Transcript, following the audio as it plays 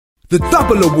The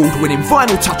double award-winning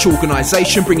Vinyl Touch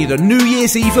organisation bring you the New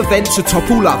Year's Eve event to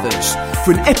top all others.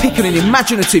 For an epic and an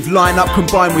imaginative lineup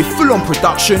combined with full-on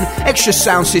production, extra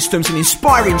sound systems and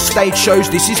inspiring stage shows,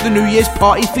 this is the New Year's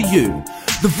party for you.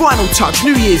 The Vinyl Touch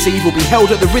New Year's Eve will be held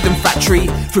at the Rhythm Factory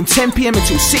from 10pm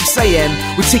until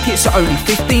 6am with tickets at only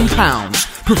 £15.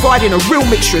 Providing a real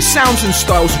mixture of sounds and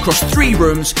styles across 3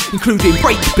 rooms, including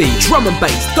breakbeat, drum and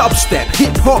bass, dubstep,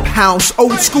 hip-hop, house,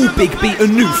 old school big beat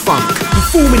and new funk.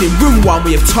 Performing in room 1,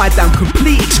 we have tied down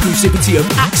complete exclusivity of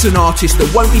acts and artists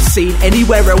that won't be seen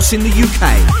anywhere else in the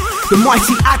UK. The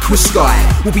mighty Aqua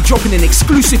Sky will be dropping an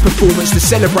exclusive performance to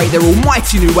celebrate their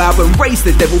almighty new album Raise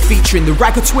the Devil, featuring the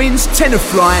Ragga Twins, Tenor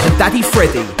Fly and Daddy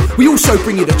Freddy. We also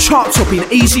bring you the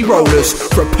chart-topping Easy Rollers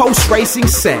for a pulse racing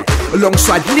set,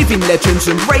 alongside living legends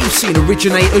and rave scene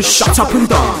originators Shut Up and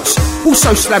Dance.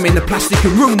 Also slamming the plastic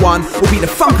in room 1 will be the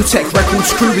Funkatech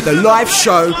Records crew with a live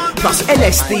show, plus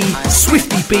LSD,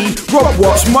 Swifty B, Rob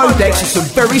Watts, Modex and some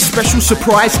very special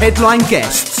surprise headline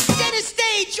guests.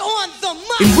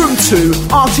 In room 2,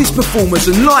 artist performers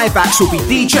and live acts will be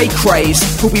DJ Craze,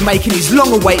 who'll be making his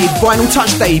long-awaited Vinyl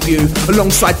Touch debut,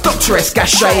 alongside Dr. S.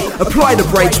 Gachet, Apply the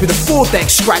Brakes with a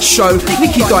 4-deck scratch show,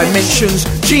 Nicky Dimensions,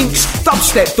 Jinx,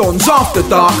 Dubstep Dons After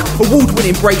Dark,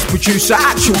 award-winning breaks producer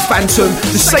Actual Phantom,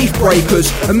 The Safe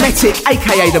Breakers, Emetic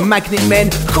aka The Magnet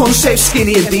Men, Concept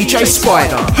Skinny and DJ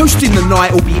Spider. Hosting the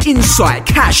night will be Insight,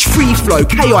 Cash, Free Flow,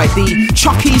 KID,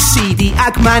 Chucky, CD,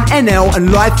 Agman, NL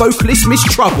and live vocalist Miss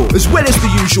Trouble, as well as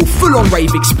the usual full-on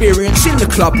rave experience in the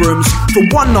club rooms. For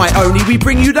one night only, we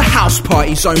bring you the house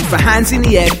party zone for hands in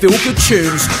the air, feel-good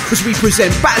tunes, as we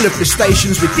present Battle of the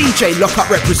Stations with DJ Lockup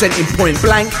representing Point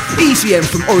Blank, Easy M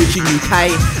from Origin UK,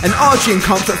 and RG and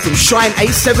Comfort from Shine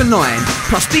 879,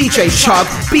 plus DJ Chub,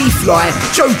 B-Fly,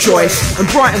 Joe Joyce, and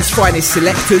Brighton's finest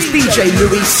selectors, DJ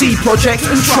Louis, C Project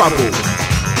and Trouble.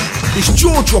 This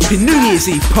jaw-dropping New Year's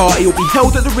Eve party will be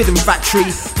held at the Rhythm Factory,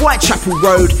 Whitechapel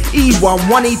Road, E1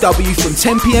 1EW from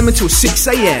 10pm until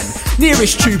 6am.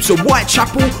 Nearest tubes are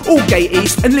Whitechapel, Aldgate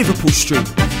East and Liverpool Street.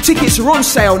 Tickets are on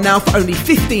sale now for only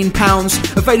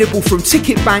 £15, available from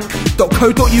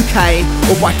ticketbank.co.uk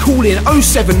or by calling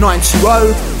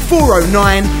 07920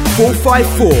 409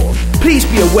 454. Please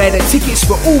be aware that tickets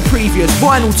for all previous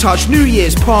Vinyl Touch New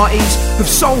Year's parties have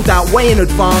sold out way in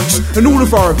advance, and all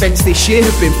of our events this year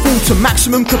have been full to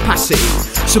maximum capacity.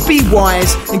 So be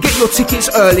wise and get your tickets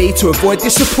early to avoid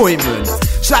disappointment.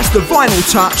 So that's the Vinyl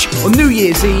Touch on New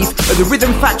Year's Eve at the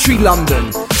Rhythm Factory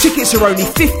London. Tickets are only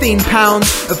 £15,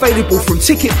 available from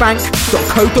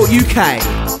ticketbank.co.uk.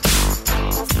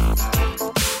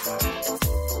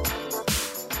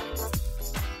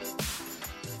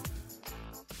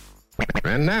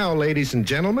 And now, ladies and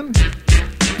gentlemen,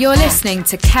 you're listening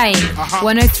to Kane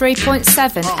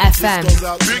 103.7 FM.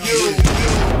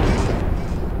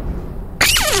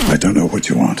 I don't know what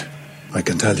you want. I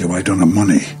can tell you I don't have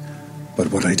money. But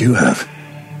what I do have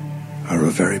are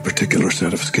a very particular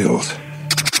set of skills.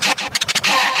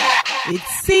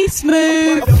 It's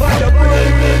Smoove.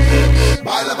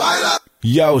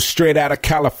 Yo, straight out of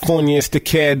California, it's the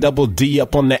Double D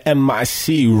up on the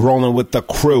MIC, rolling with the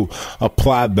crew.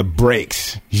 Apply the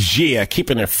brakes. Yeah,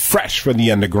 keeping it fresh for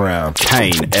the underground.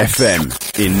 Kane FM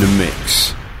in the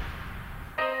mix.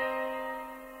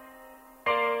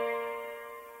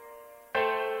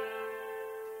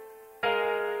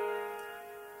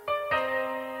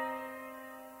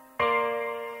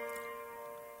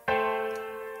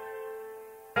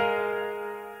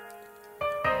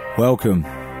 Welcome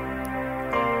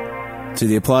to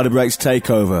the Apply the Brakes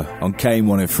takeover on Kane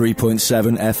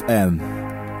 103.7 FM.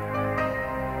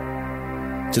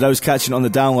 To those catching on the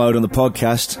download on the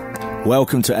podcast,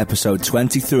 welcome to episode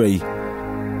 23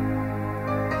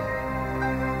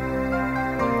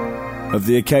 of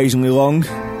the occasionally long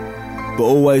but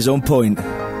always on point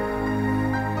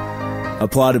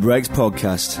Apply the Brakes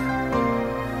podcast.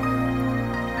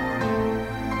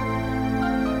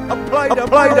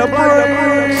 Apply the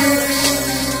brakes.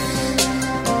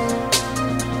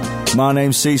 My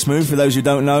name's Smoove, for those who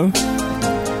don't know, and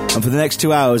for the next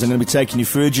 2 hours I'm going to be taking you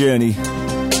through a journey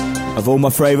of all my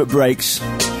favourite breaks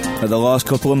of the last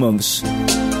couple of months.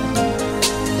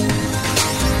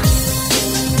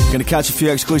 Going to catch a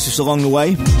few exclusives along the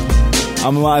way. I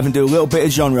might even do a little bit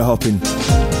of genre hopping.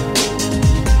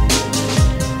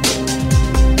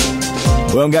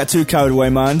 We won't get too carried away,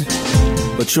 mind,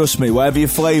 but trust me, whatever your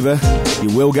flavour,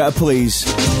 you will get a please.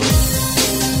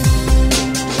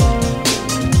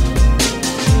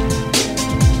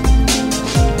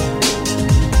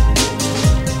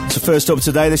 First up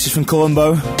today, this is from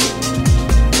Colombo.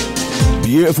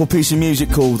 Beautiful piece of music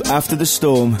called After the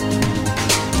Storm.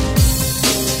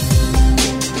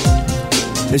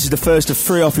 This is the first of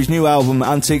 3 off his new album,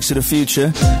 Antiques of the Future,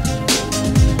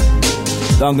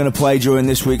 that I'm going to play during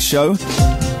this week's show.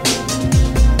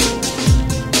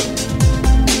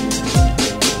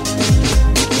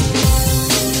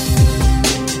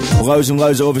 Loads and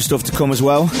loads of other stuff to come as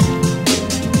well.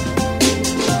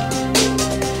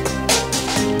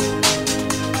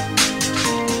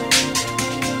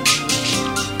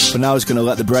 For now, it's going to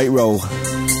let the break roll.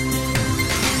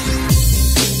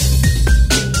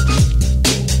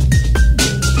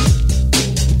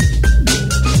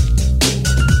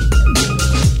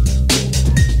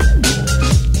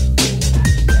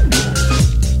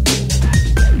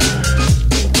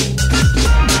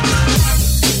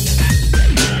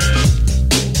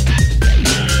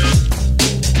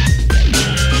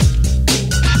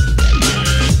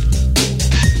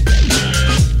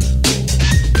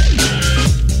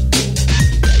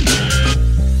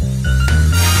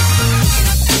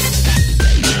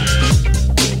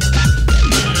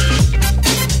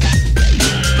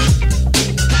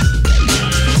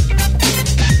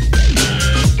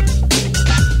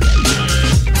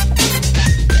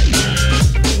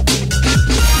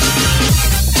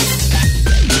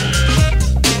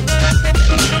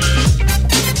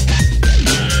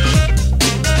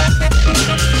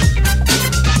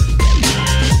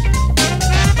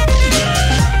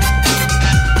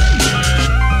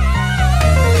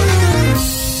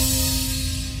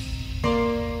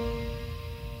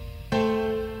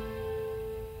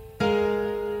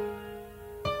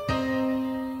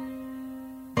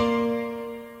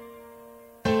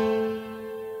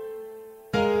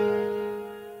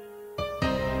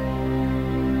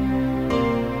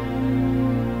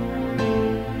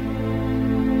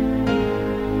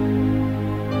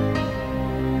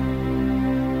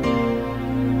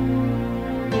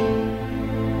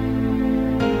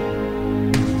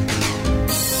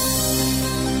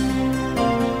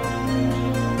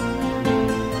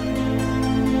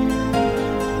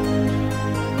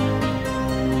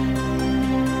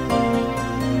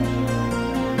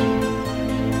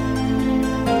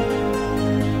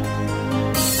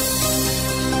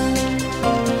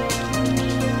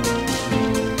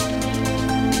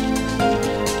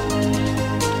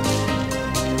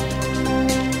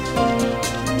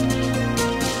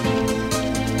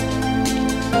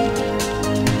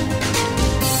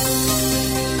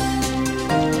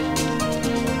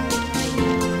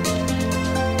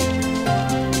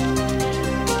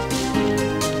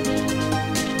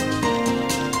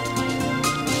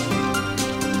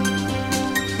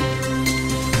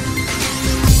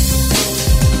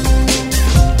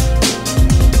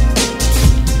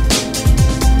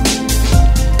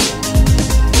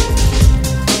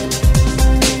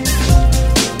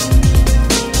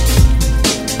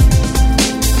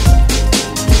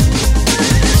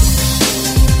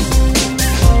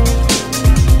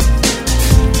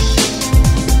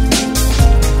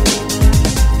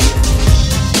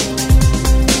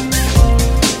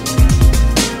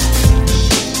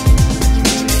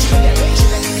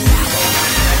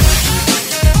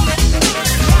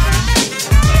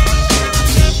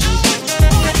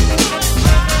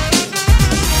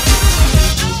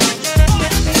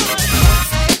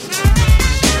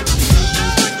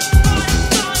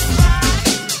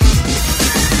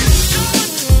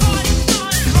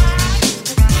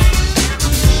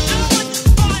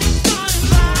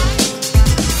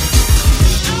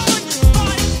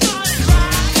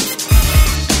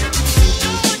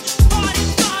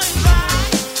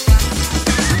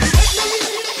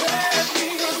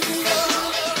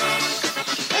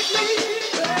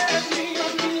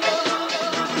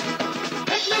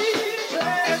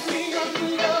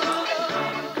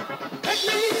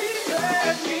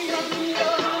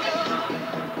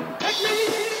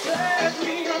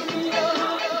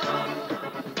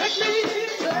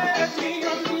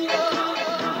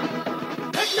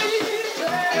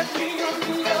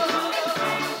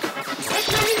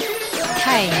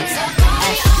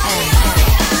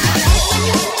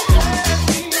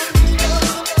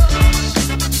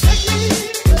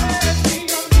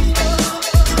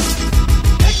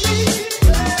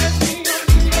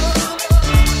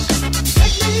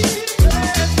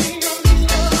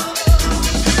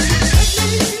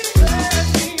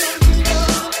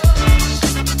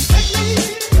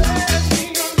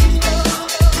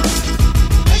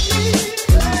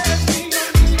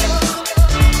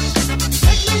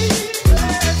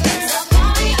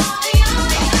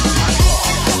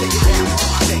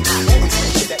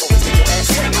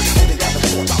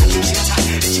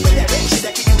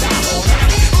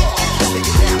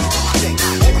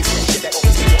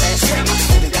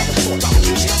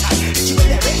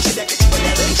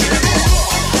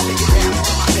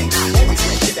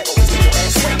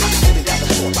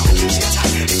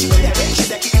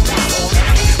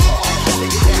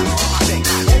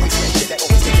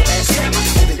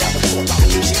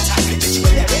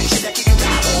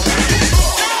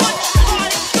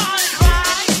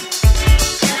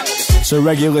 So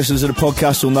regular listeners of the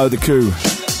podcast will know the coup.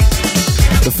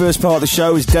 The first part of the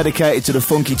show is dedicated to the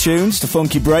funky tunes, the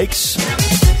funky breaks,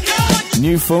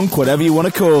 new funk, whatever you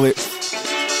want to call it.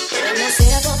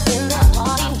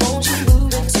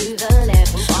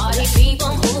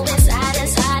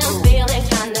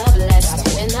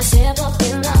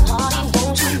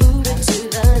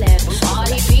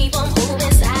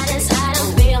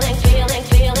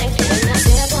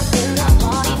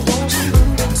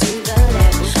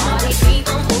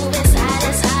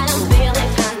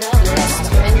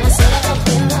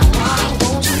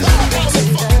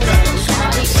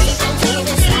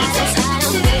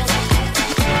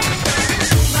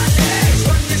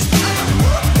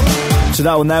 So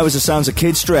that one there was the sounds of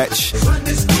Kid Stretch.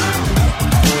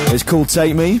 It's called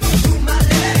Take Me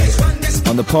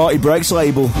on the Party Breaks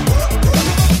label.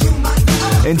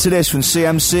 Into this from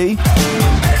CMC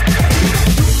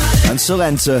and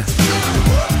Salenta.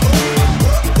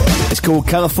 It's called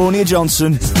California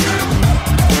Johnson.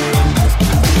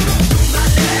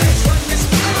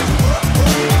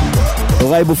 The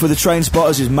label for the Train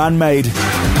Spotters is Man Made.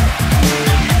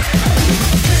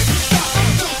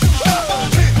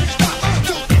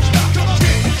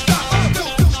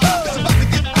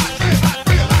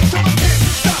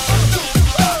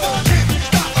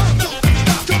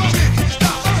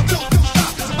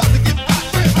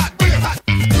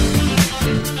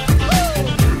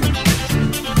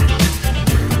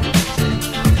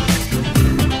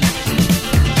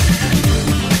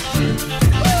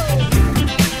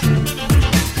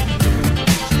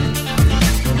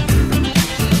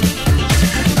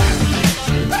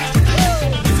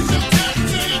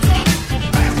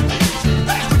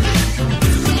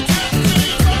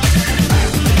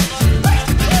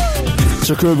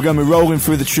 So crew, we're going to be rolling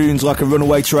through the tunes like a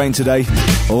runaway train today.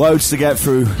 Loads to get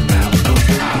through.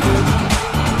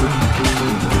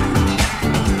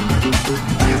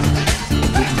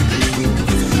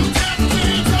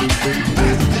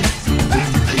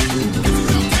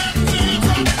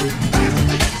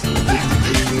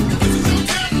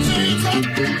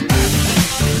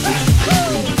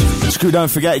 So crew, don't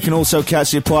forget you can also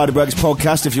catch the Apply the Breaks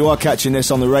podcast if you are catching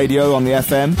this on the radio, on the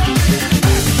FM.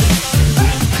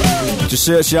 Just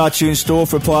search the iTunes store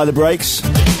for Apply the Breaks.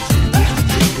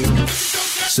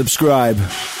 Subscribe.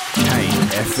 Kane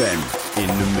FM in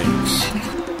the mix.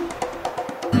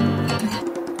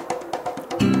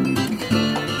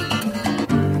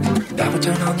 I would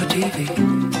turn on the TV,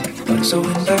 but it's so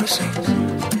embarrassing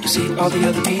to see all the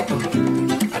other people.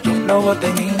 I don't know what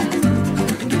they mean.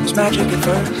 And it was magic at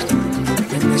first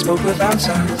when they spoke without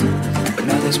signs. But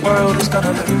now this world is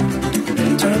gonna hurt.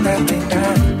 Better turn that thing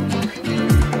down.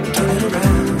 Turn it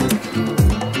around.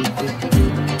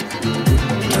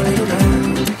 Turn it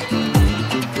around.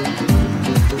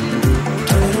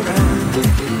 Turn it around.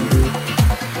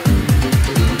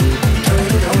 Turn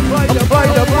it around. Apply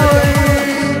the breaks.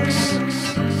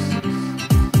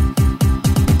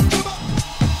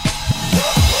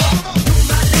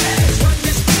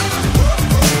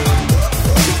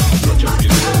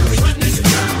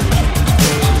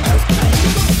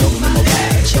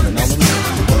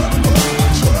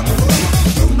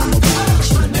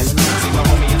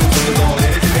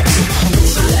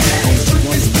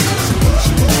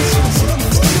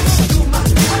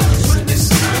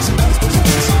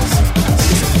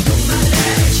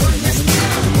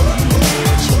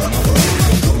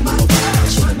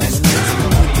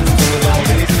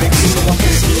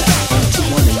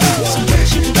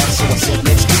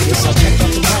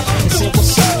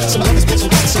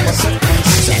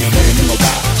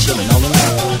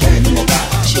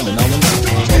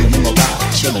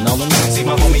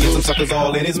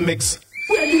 All in his mix.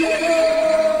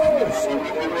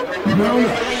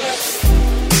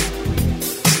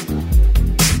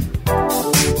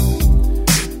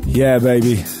 Yeah,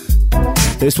 baby.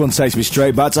 This one takes me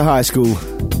straight back to high school.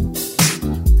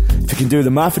 If you can do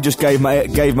the math, I just gave my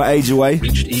age away.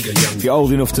 If you're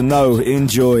old enough to know,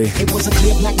 enjoy. It was a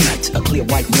clear black night, a clear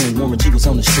white moon. Warren G was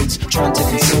on the streets trying to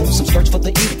consume some skirts for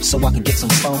the eat, so I could get some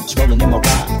phones. Rolling in my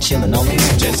ride, chilling all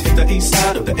alone. Just hit the east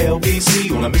side of the LBC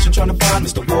on a mission trying to find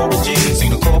Mr. Warren G.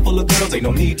 Seen a car full of girls, ain't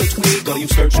no need to tweak. All you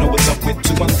search know what's up with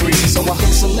 213. So I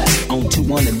hit select on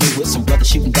 21 and knew it. Some brothers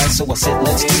shooting dice, so I said,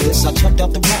 let's do this. I jumped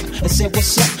out the rock and said,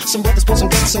 what's up? Some brothers put some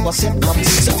guns, so I said, I'm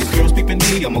so these girls peeping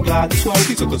me, I'm gonna glide this world.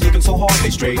 These hookers looking so hard, they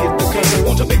straight hit the curve.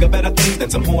 Want to bigger, better things than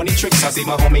some horny tricks. I see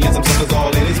my homie and some suckers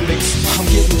all in his mix. I'm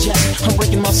getting jacked, I'm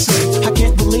breaking my suit. I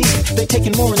can't believe they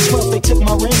taking more than 12. They took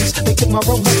my rings, they took my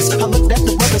Rolex. I looked at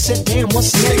the brother, said, damn,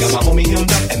 what's next? They got my homie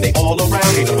hemmed up and they all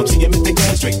around. Ain't no one see him if they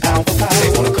going straight pound for pound.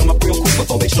 They wanna come up real quick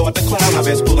before they start to clown. I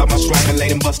best pull out my strap and lay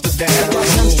them busters down. I got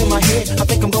guns to my head,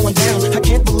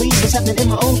 standing in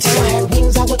my own time. I had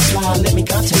wings, I would fly. Let me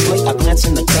contemplate. I glance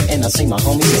in the cut and I see my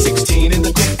homie. 16 in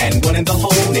the clip and 1 in the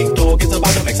hole. Nate Dogg is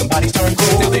about to make somebody's turn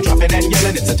cold. Now they dropping and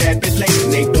yelling, it's a tad bit late.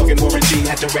 Nate Dogg and Warren G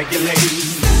had to regulate.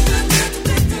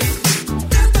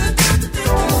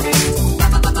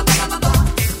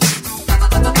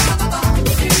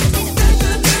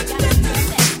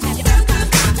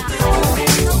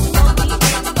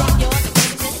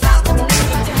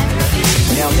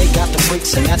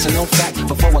 And that's a known fact.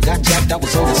 Before I got jacked, I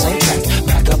was on the same track.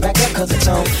 Back up, cause it's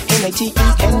on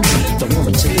N-A-T-E-N-D. The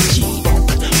woman to the G.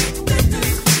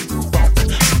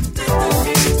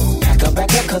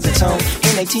 Back up, cause it's on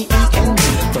N-A-T-E-N-D.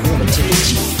 The woman to the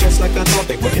G. Just like I thought,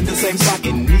 they were in the same spot,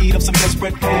 in need of some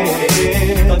desperate help.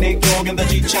 The Nate Dogg and the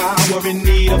G-Child were in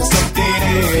need of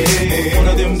something. One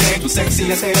of them dames was sexy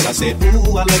as hell. I said,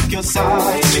 ooh, I like your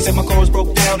side. She said my chords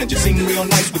broke down and you sing real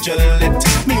nice. Would you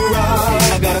let me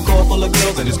ride? I got a car full of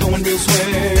girls and it's going real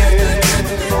swell.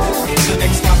 The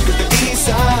next stop is the east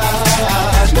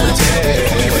side motel.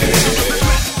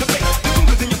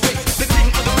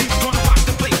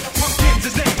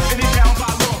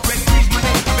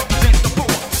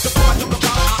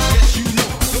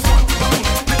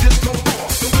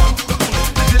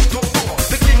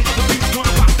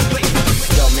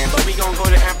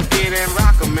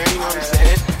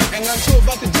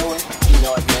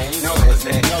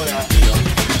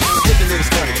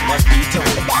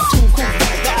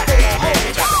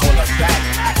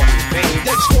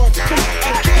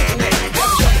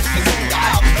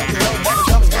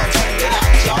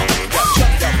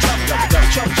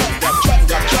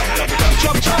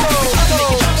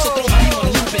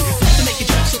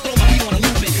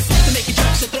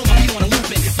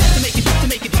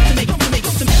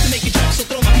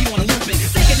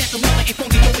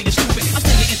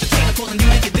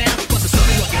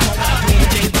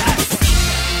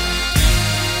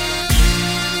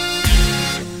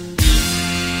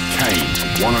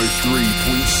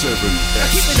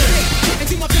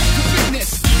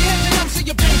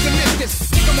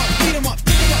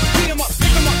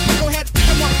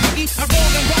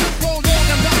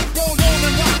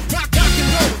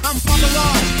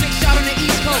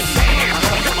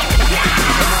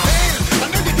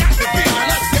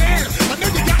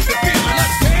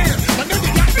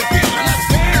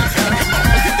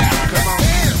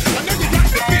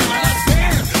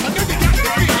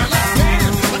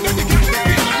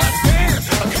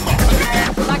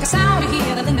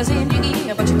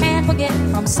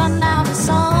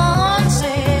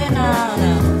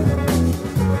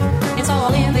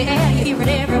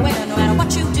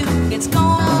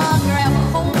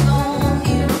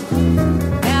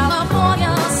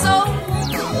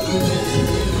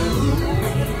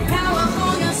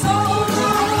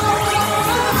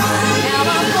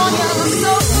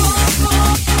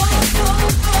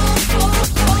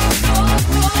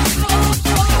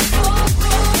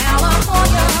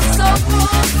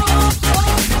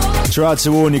 Tried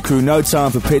to warn you, crew, no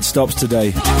time for pit stops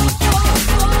today.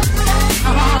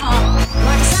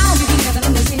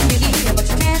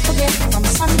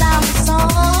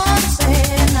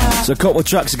 So a couple of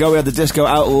tracks ago we had the Disco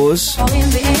Outlaws.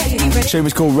 The tune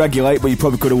was called Regulate, but you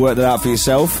probably could have worked that out for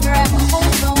yourself.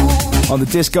 On the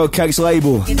Disco Cakes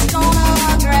label.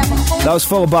 That was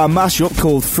followed by a mashup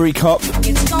called Freak Hop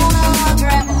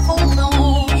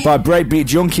by Breakbeat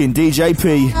Junkie and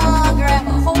DJP.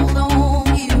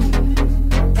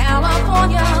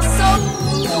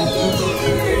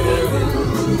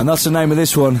 And that's the name of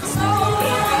this one.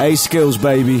 A-Skills,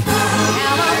 baby.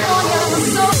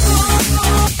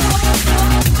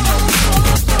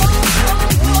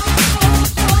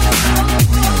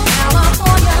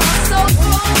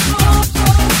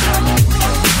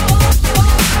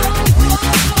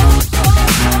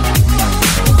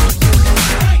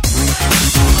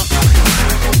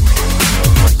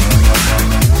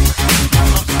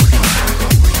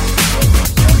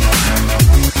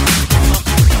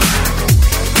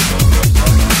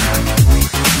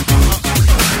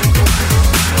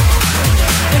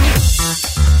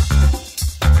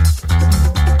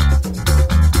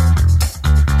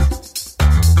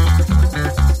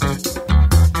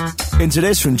 Into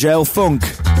this from Jail Funk.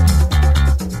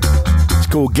 It's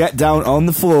called Get Down on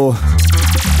the Floor.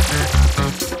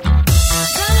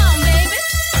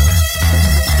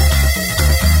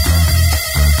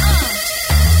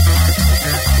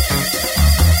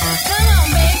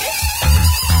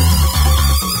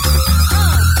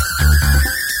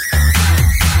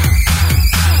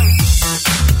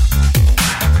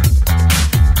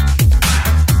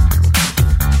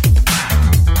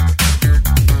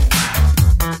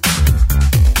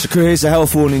 Here's a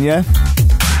health warning, yeah?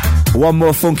 One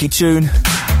more funky tune.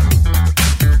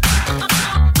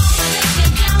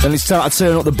 Then it's time to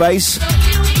turn up the bass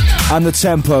and the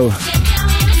tempo.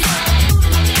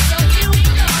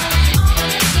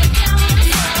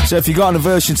 So if you've got an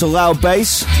aversion to loud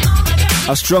bass,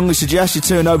 I strongly suggest you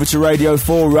turn over to Radio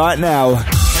 4 right now.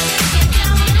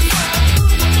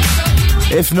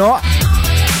 If not,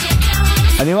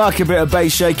 and you like a bit of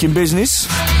bass shaking business,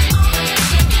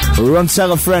 run,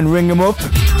 tell a friend, ring them up,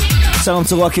 tell them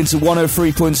to lock into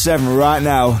 103.7 right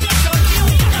now.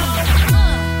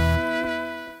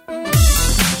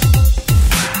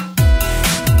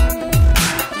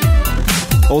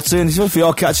 Alternative, if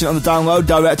you're catching it on the download,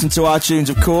 direct into iTunes,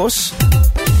 of course.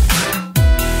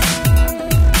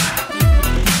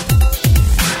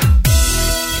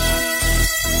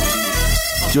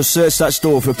 Just search that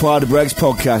store for Pride of Breaks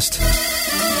podcast.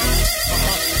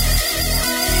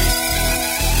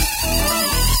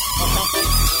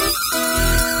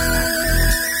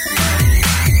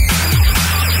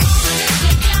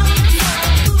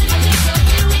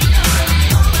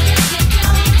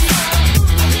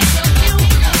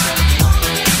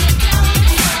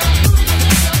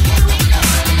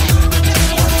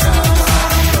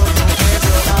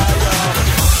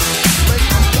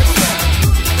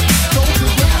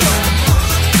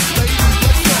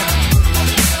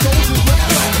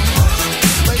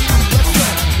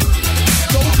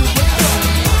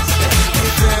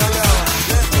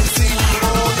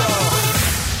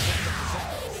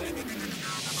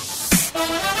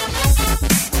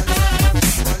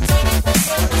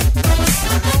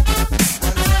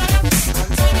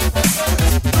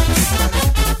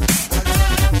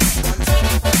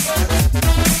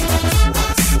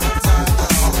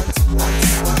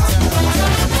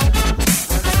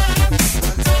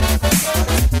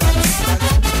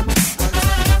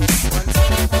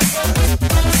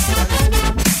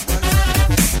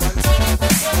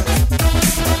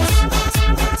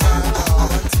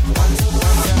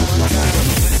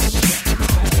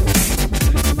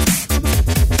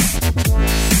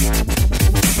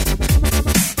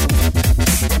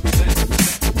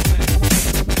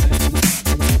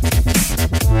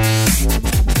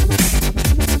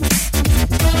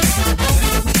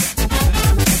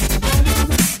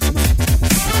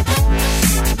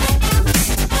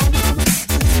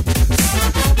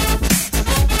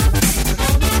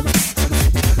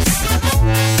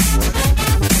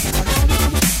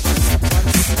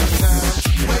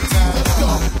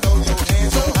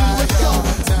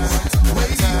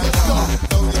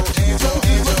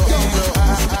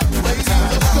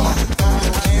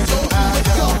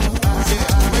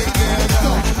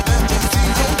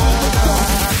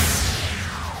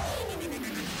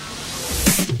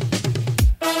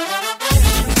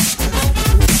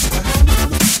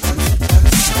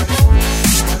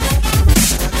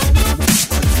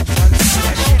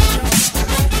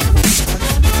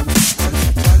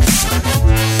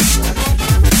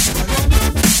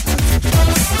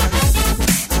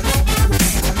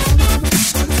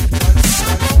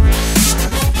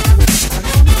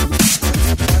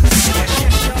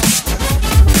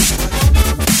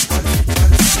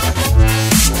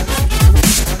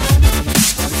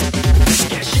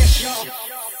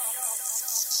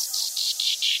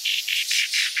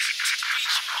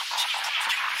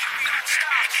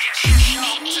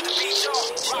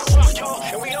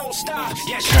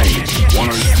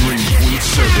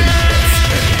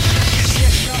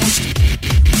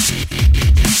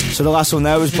 So the last one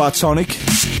there was by Tonic.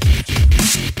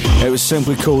 It was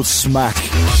simply called Smack.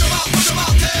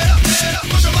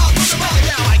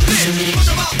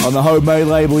 On the Homemade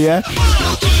label, yeah?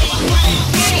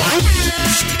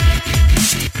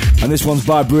 And this one's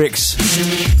by Bricks.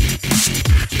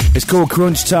 It's called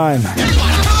Crunch Time.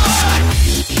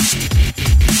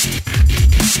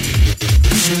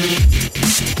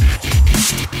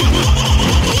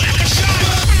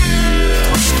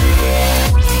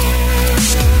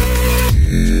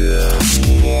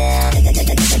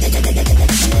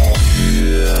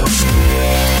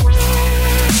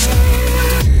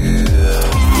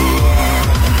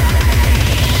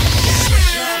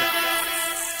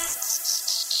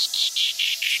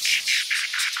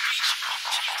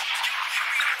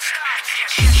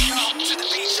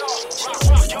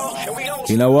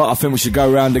 You know what? I think we should go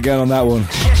round again on that one.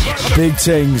 Big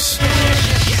things.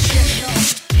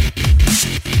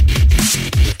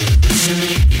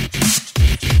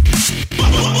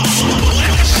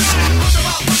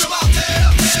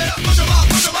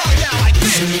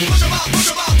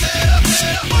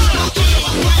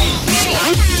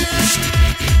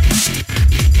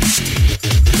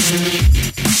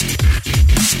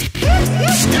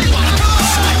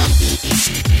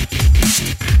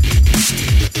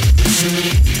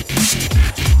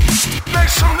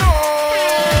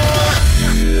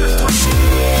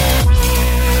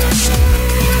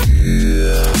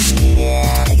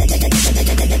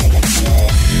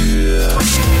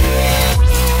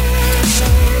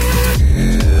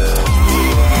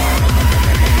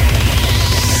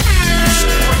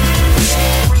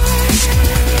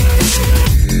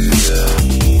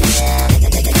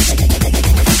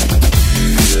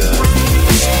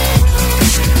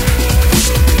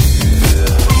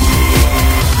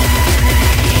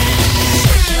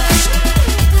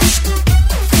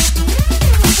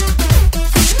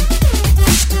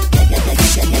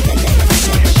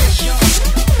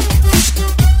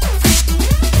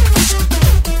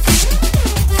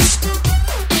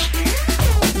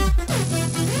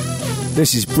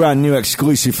 This is brand new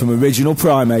exclusive from Original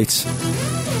Primates.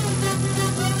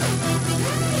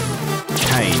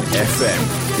 Kane FM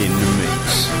in the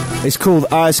mix. It's called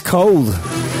Ice Cold.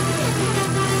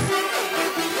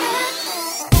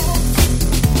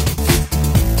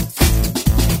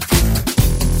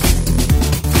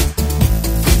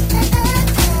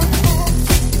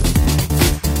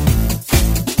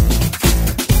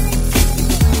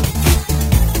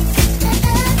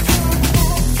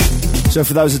 So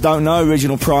for those that don't know,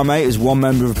 Original Primate is one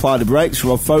member of Apply the Brakes,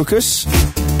 Rob Focus,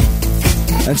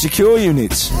 and Secure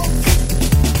Units.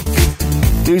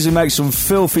 These will make some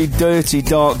filthy, dirty,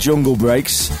 dark jungle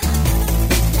breaks.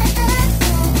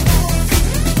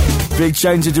 Big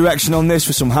change of direction on this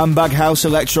for some handbag house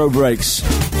electro breaks.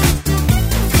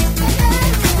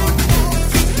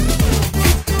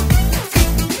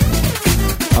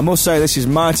 I must say this is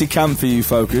mighty camp for you,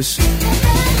 Focus.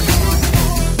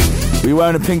 Were you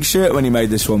wearing a pink shirt when you made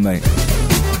this one, mate?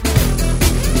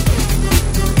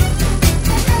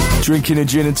 Drinking a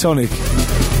gin and tonic?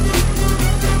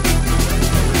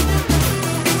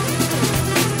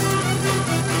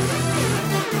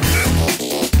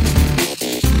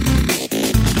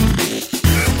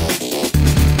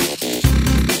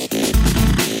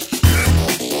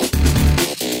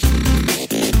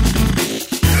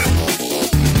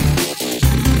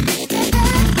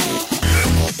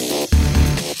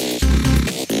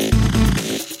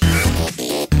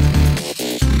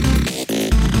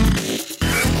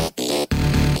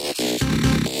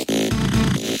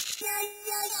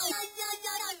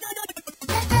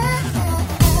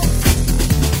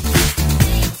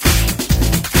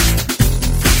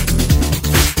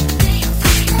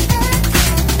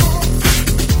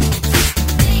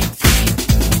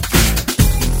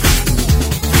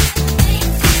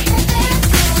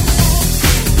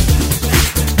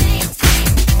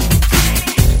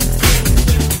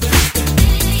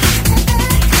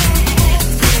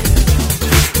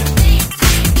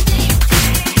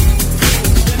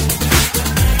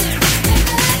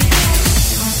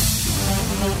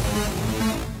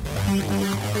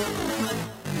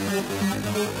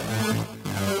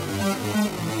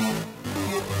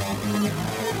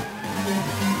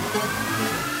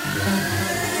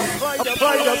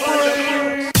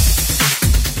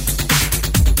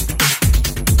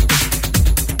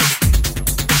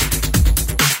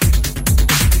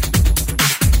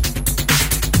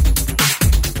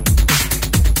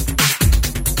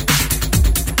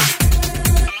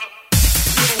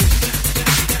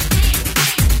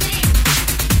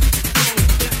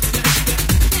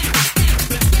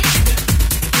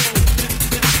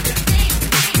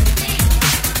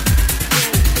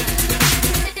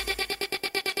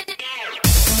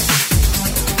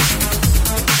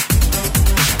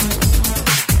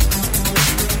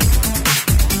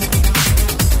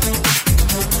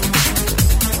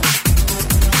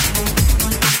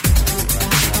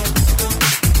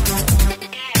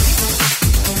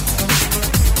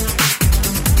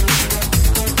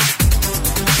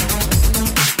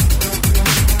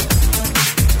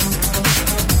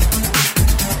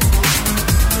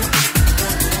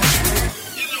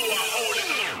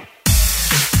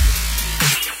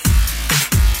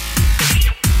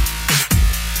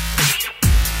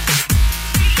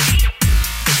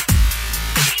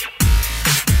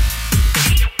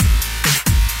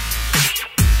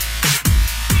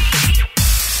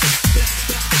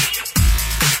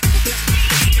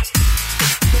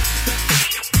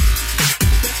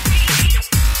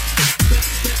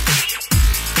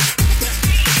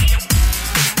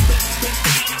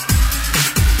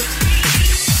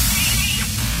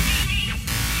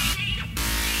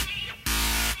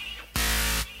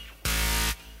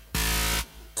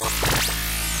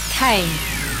 Kane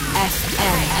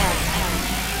FM.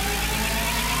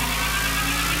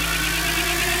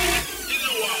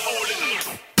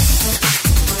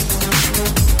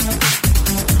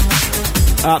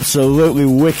 Absolutely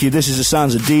wicked. This is the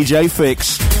sounds of DJ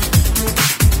Fix.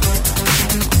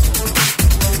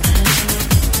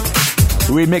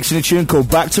 Remixing a tune called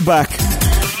Back to Back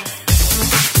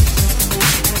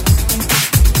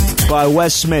by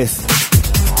Wes Smith.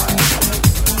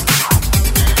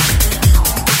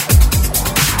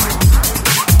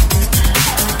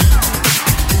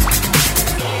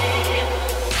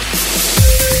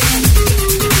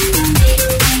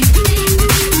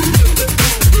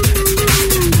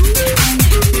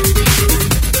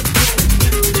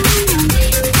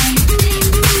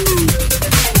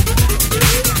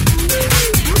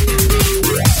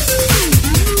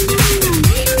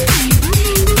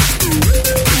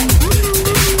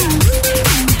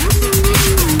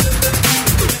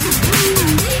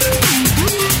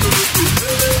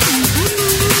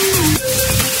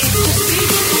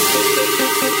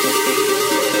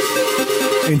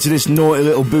 into this naughty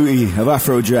little booty of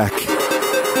Afrojack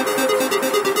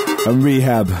and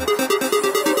Rehab.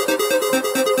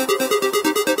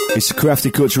 It's a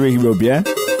Crafty Cuts re-rub, yeah?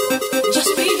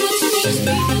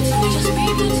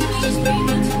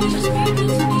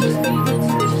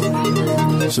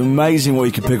 It's amazing what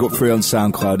you can pick up free on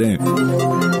SoundCloud, isn't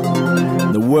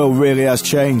it? The world really has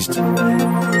changed.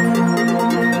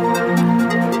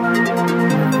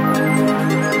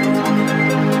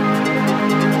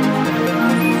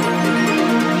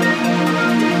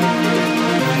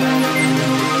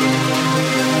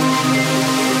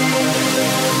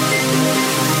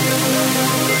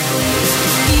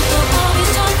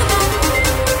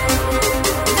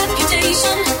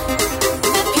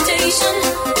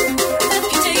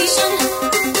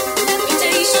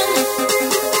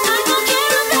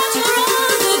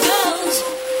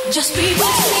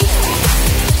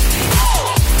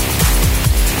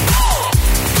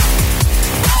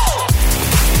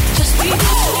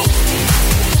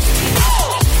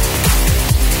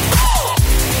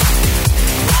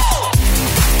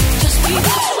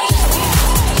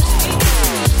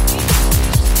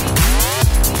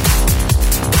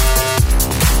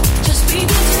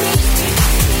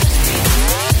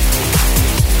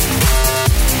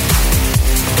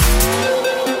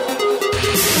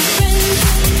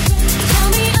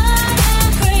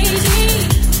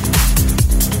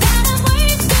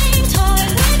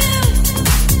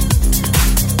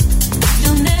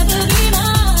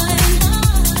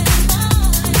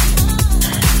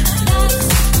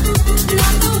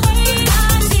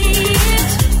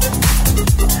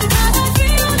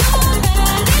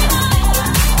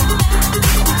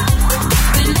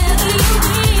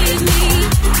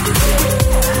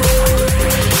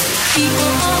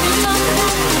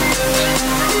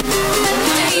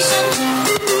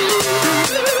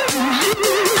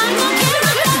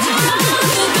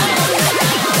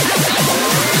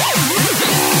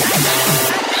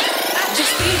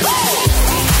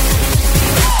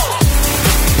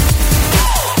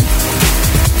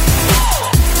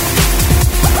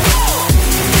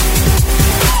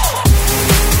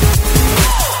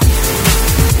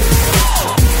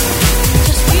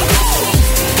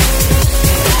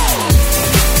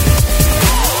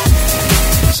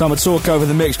 So I'm going to talk over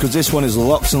the mix because this one is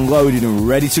locked and loaded and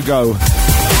ready to go.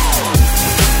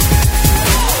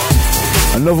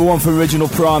 Another one for Original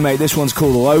Primate. This one's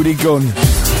called Loaded Gun.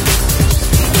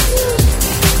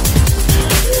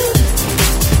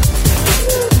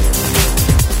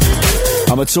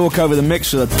 I'm going to talk over the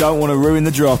mix because I don't want to ruin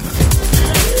the drop.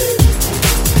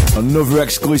 Another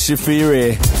exclusive for your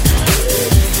ear.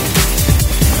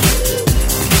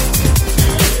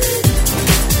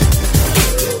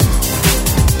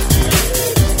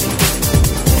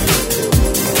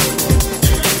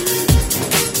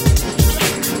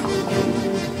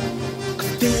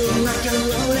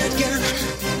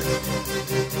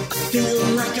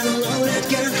 Feel like a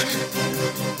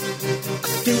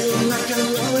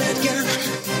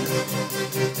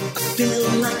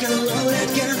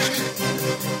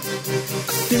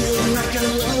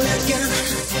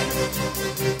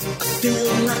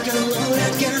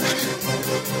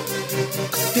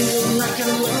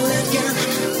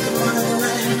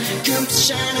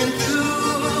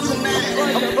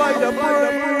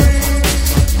loaded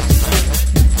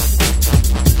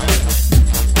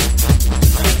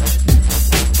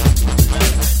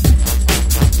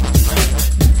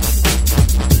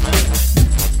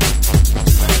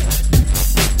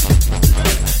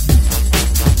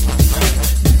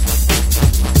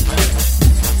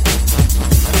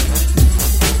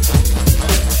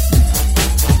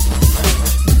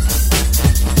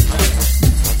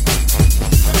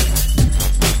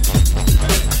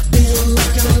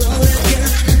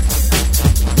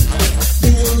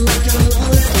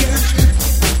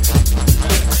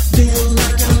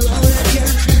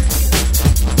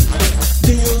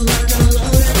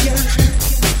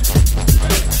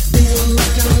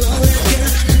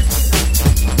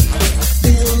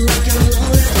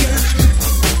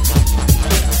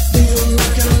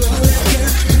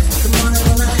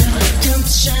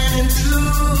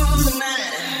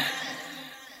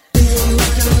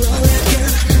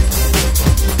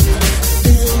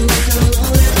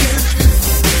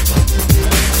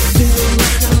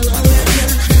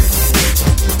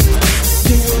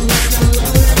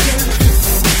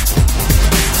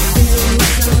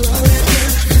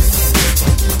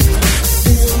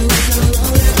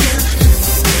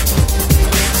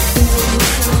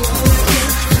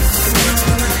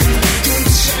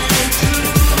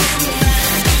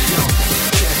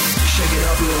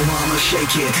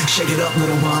Shake it up,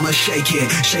 little mama, shake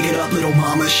it. Shake it up, little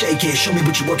mama, shake it. Show me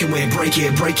what you're working with, break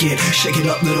it, break it. Shake it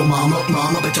up, little mama,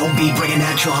 mama, but don't be bringing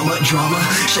that drama, drama.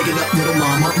 Shake it up, little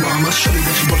mama, mama. Show me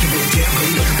what you're working with, damn,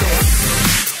 baby, look at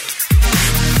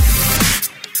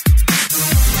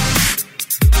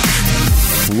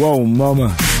that. Whoa,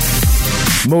 mama.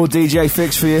 More DJ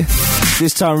Fix for you.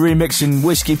 This time remixing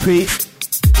Whiskey Pete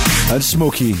and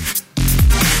Smokey.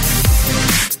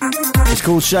 It's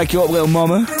called Shake You Up, Little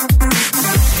Mama.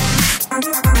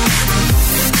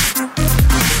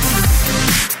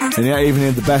 And you ain't even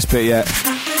in the best bit yet.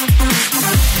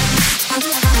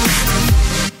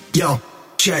 Yo,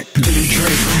 check. Do you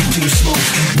drink? Do you smoke?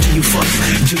 Do you fuck?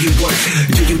 Do you work?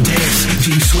 Do you dance?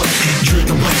 Do you sweat? Drink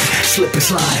the wet, slip and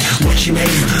slide. What's your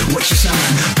name? What's your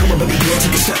sign? Come on, baby girl,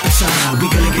 take a step aside. We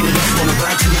gonna get it up on the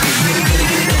ride tonight. Yeah, we gonna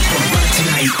get it up on the ride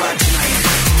tonight. Ride tonight.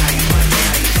 Ride tonight. Ride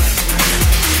tonight.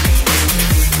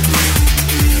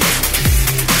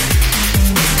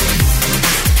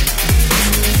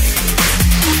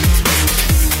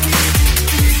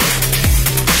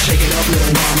 Shake it up,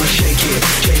 little mama, shake it,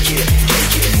 shake it,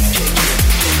 shake it, shake it.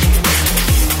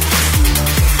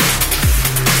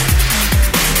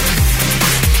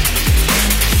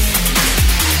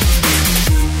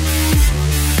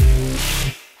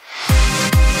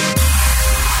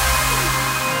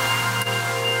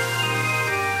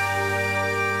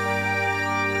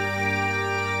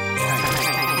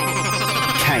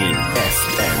 Kane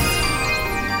FM.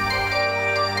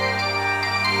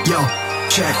 Yo,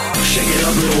 check. Shake it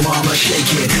up, little mama,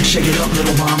 shake it. Shake it up,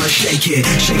 little mama, shake it.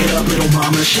 Shake it up, little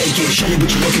mama, shake it. Show me what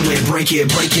you're working with, break it,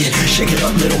 break it. Shake it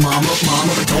up, little mama,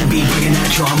 mama, but don't be bringing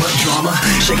that drama, drama.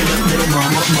 Shake it up, little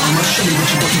mama, mama. Show me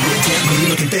what you're working with, damn, baby,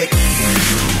 looking thick.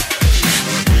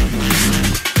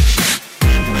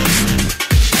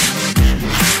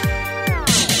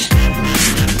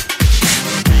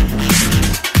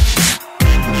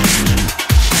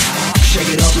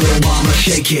 Shake it up, little mama,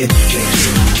 shake it, shake it,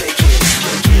 shake it.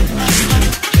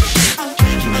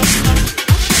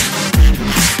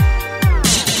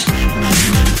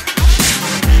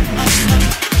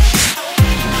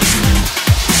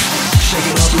 Shake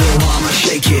it up, little mama,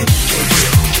 shake it, shake it,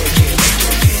 shake it,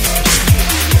 shake it.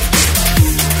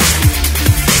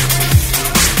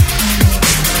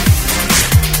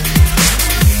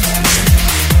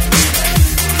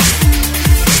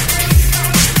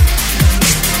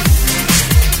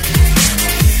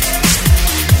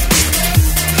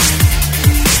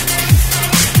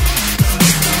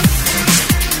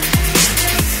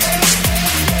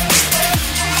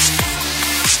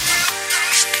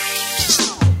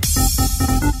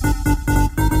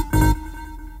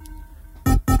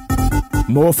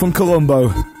 More from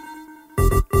Colombo.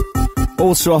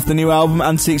 Also off the new album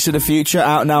Antiques of the Future,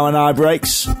 out now on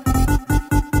iBreaks.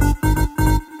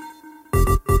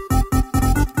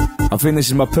 I think this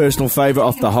is my personal favourite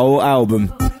off the whole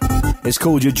album. It's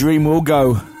called Your Dream Will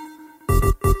Go.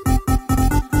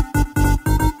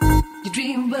 Your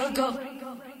dream will go.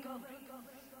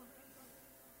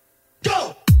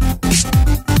 Go!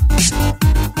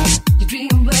 Your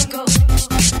dream will go.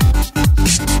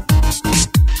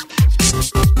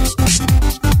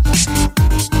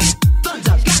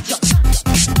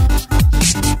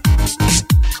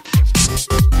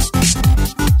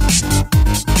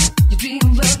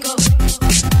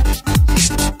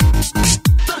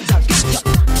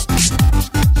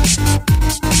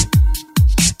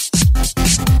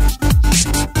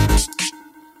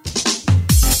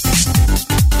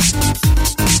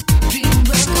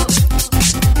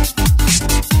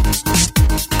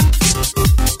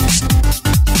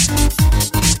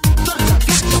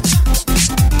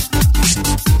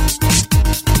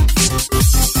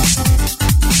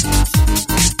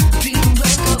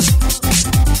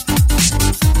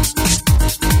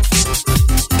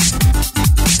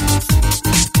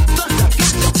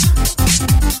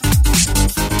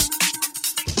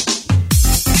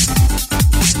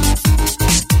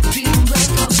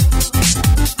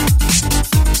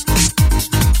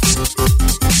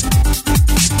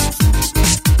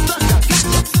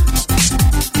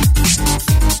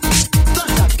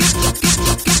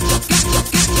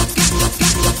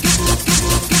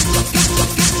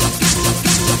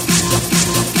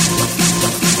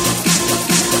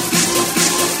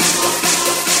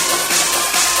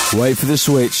 Wait for the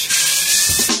switch.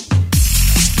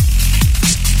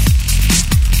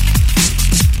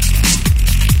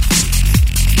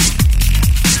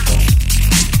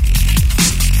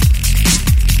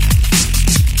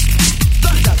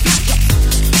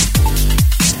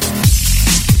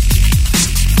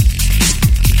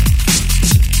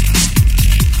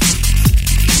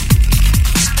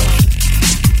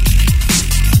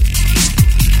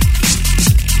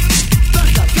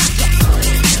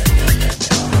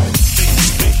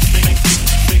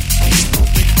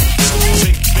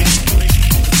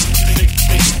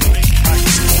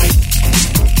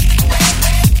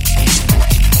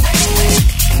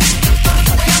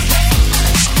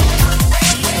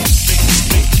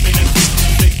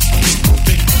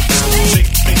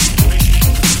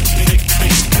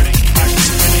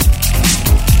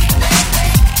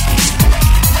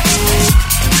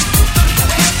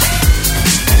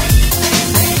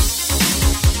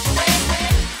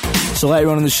 So later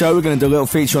on in the show, we're going to do a little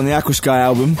feature on the Aquasky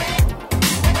album.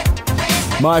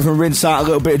 Might even rinse out a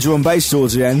little bit of drum and bass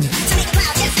towards the end.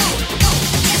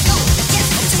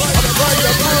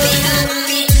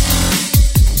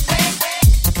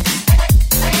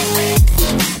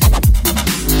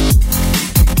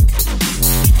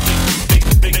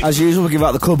 As usual, we'll give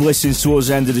out the club listings towards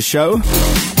the end of the show.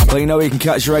 Let you know you can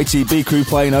catch your ATB crew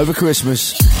playing over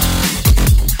Christmas.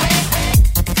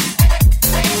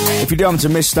 If you do happen to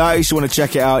miss that, you just want to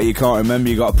check it out, you can't remember,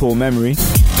 you got a poor memory.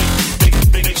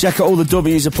 Check out all the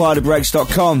W's at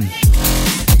applythebreaks.com.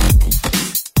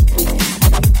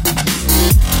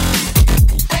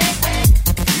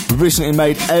 We've recently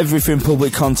made everything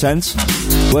public content,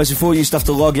 whereas before you used to have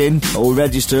to log in or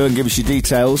register and give us your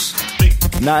details.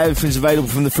 Now everything's available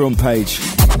from the front page.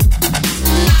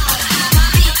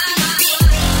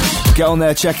 Get on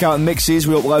there, check out mixes.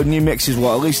 We upload new mixes,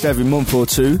 at least every month or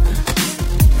two.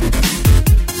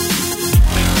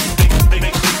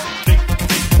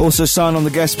 Also sign on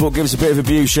the guest book, give us a bit of a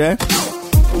view share. Kane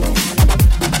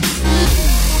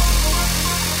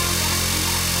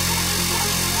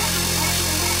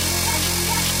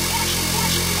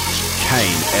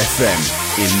FM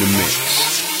in the mix.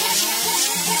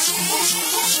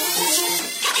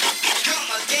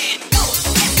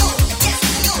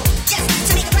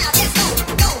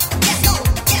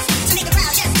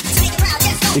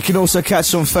 You can also catch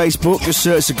us on Facebook, just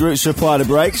search the group Supply the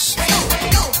Breaks.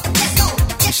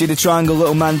 You see the triangle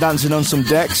little man dancing on some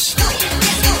decks.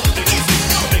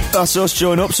 That's us,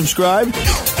 join up, subscribe.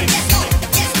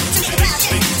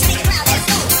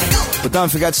 But don't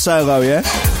forget to say hello, yeah?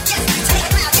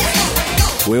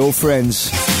 We're all friends.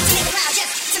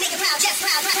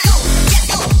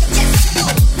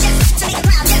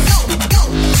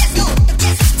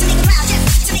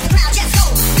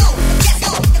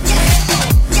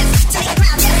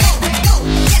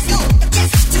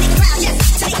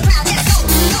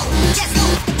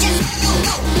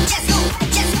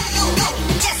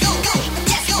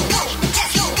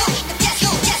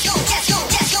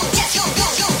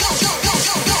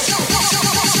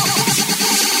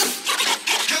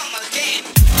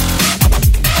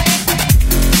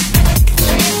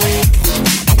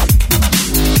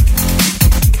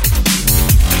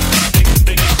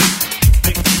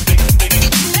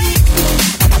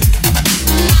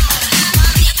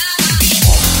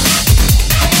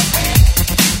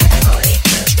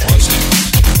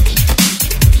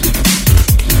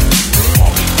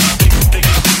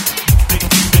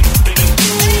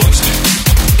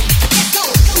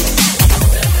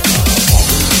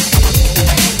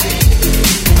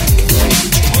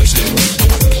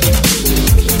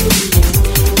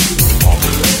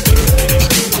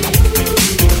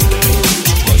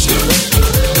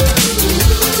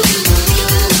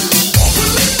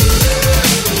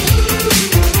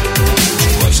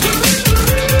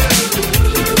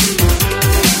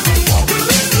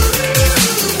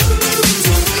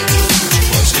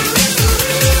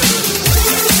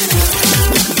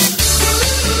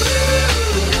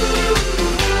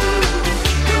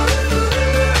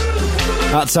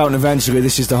 That's out, and eventually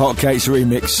this is the Hotcakes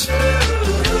remix.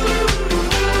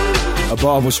 A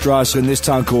Barbara Streisand, this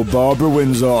time called Barbara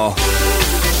Windsor.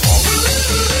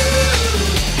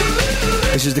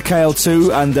 This is the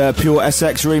KL2 and Pure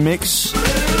SX remix.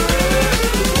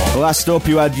 Last up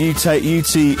you had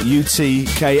UTKS.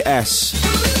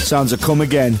 Sounds a come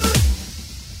again.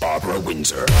 Barbara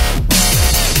Windsor.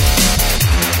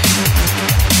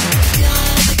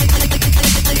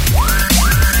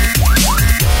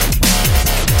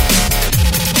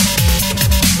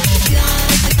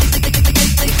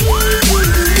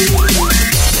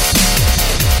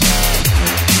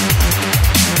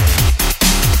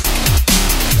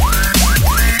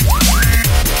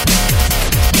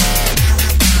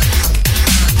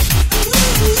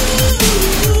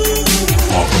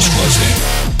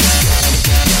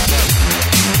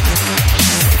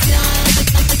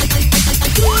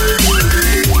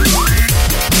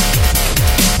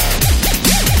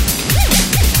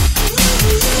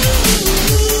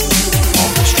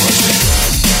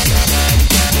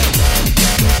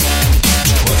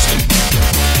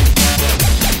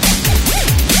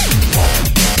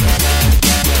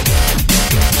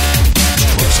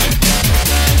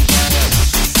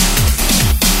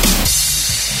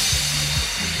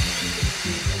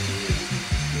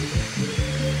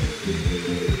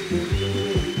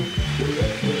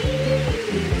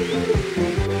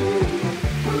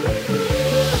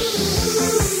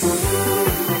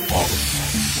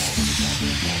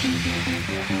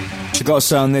 I've got to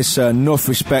say on this, enough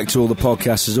respect to all the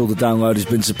podcasters, all the downloaders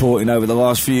been supporting over the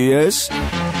last few years.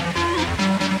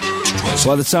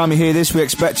 By the time you hear this, we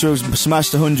expect to have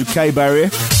smashed the 100k barrier.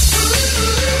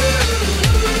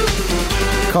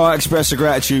 Can't express the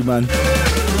gratitude, man.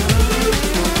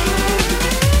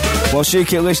 Whilst you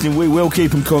keep listening, we will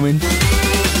keep them coming.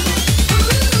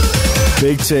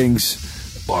 Big things.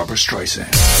 Barbara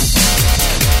Streisand.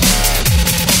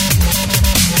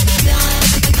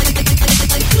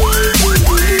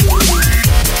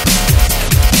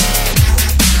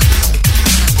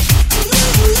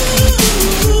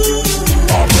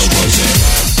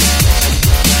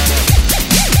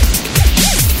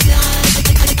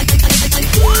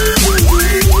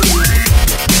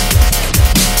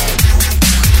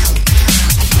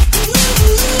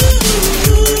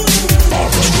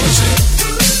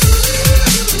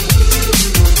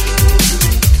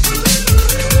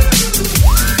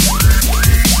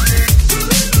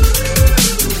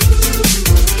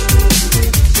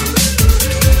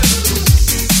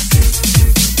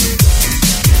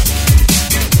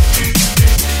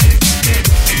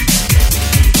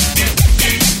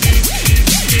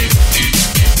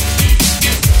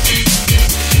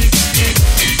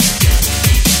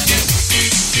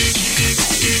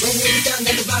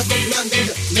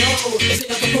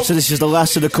 So this is the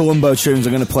last of the Columbo tunes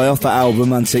I'm going to play off that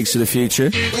album, Antiques of the Future.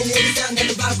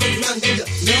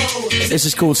 This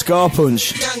is called Scar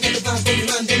Punch.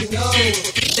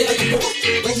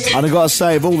 And I've got to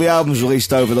say, of all the albums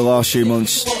released over the last few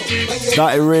months,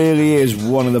 that it really is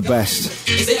one of the best.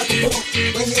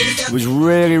 It was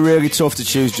really, really tough to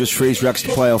choose just 3 tracks to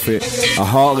play off it. I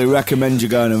heartily recommend you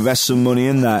go and invest some money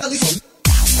in that.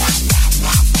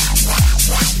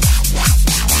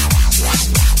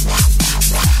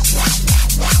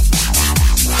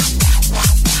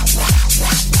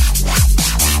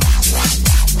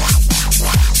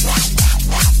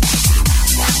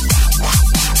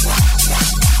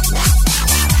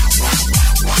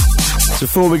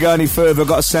 Before we go any further, I've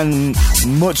got to send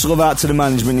much love out to the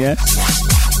management, yeah?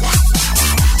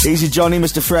 Easy Johnny,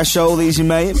 Mr. Threshold, easy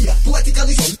mate. So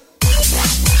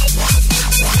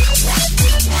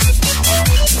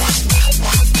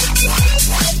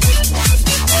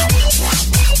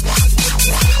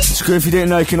if you didn't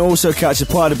know, you can also catch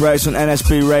Apply the Brakes on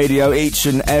NSB Radio each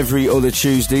and every other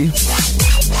Tuesday.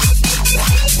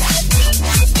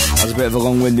 That's a bit of a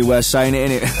long-winded way of saying it,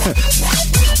 innit?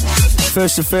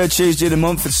 First and third Tuesday of the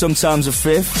month, and sometimes the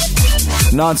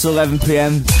 5th, 9 to 11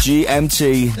 p.m.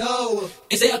 GMT. No,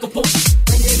 it's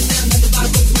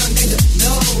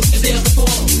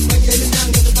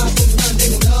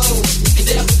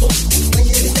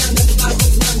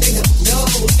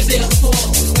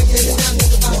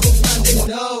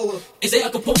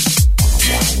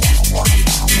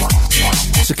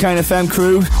So Kane FM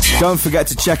crew, don't forget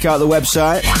to check out the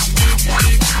website.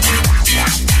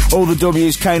 All the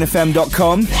W's,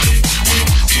 kanefm.com.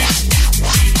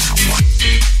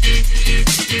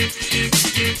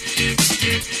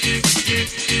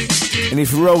 And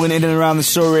if you're rolling in and around the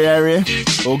Surrey area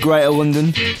or Greater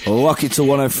London, lock it to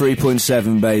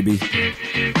 103.7, baby.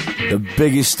 The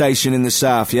biggest station in the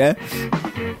south, yeah?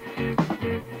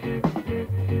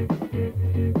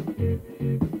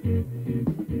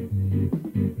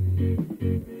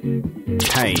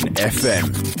 Kane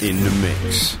FM in the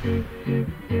mix.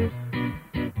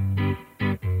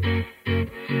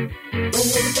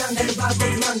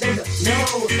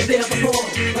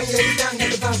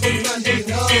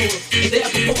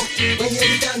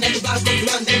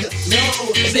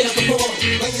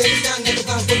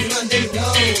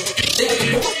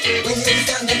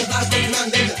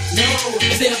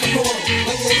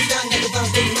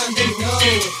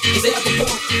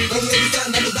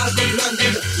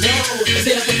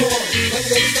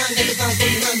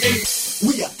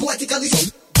 We are politically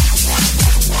so.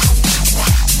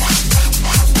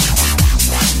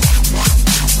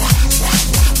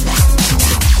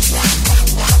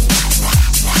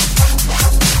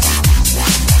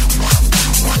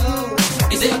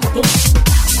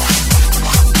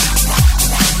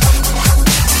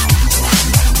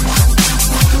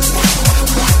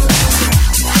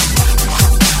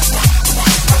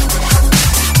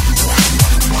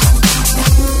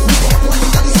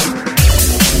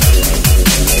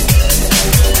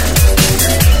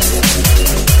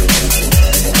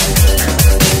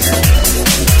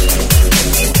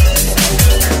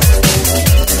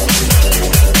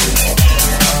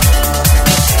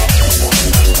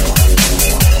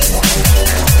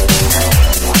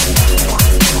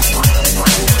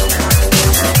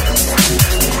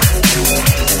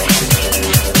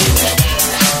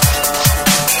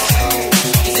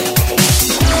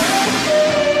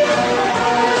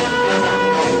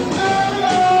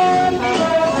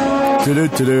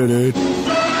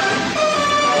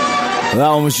 That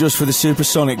one was just for the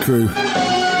Supersonic crew.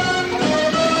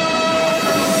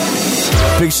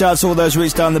 Big shout out to all those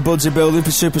reached down the Budsy building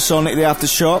for Supersonic, the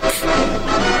Aftershock.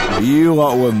 You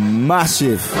lot were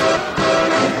massive.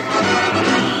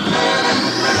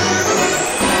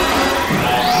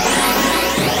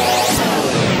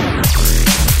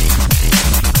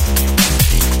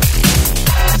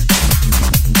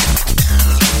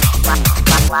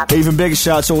 Even bigger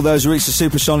shout out to all those who reached the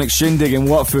Supersonic Shindig in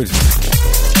Watford.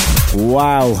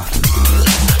 Wow.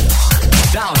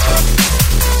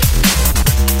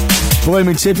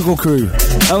 Blooming Typical crew.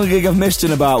 Only gig I've missed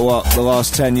in about, the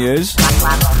last 10 years.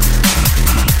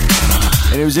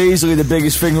 And it was easily the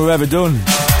biggest thing we've ever done.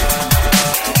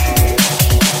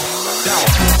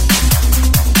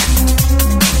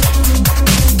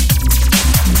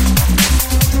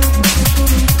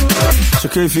 So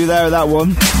crew, if you're there at that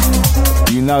one,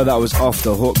 you know that was off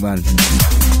the hook, man.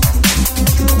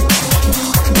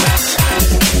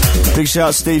 Big shout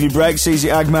out Stevie Breaks, Easy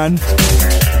Agman.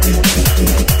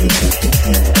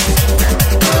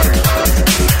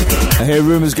 I hear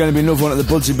rumours going to be another one at the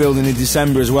Budsy building in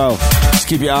December as well. Just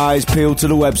keep your eyes peeled to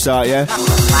the website, yeah?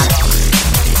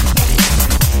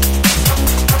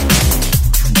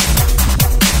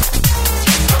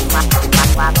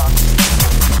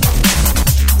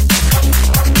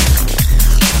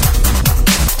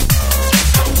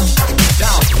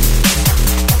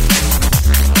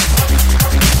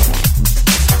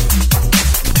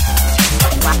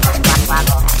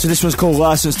 So this one's called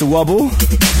License to Wobble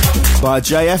by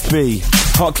JFB.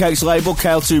 Hotcakes label,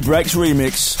 KL2 Breaks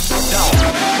remix.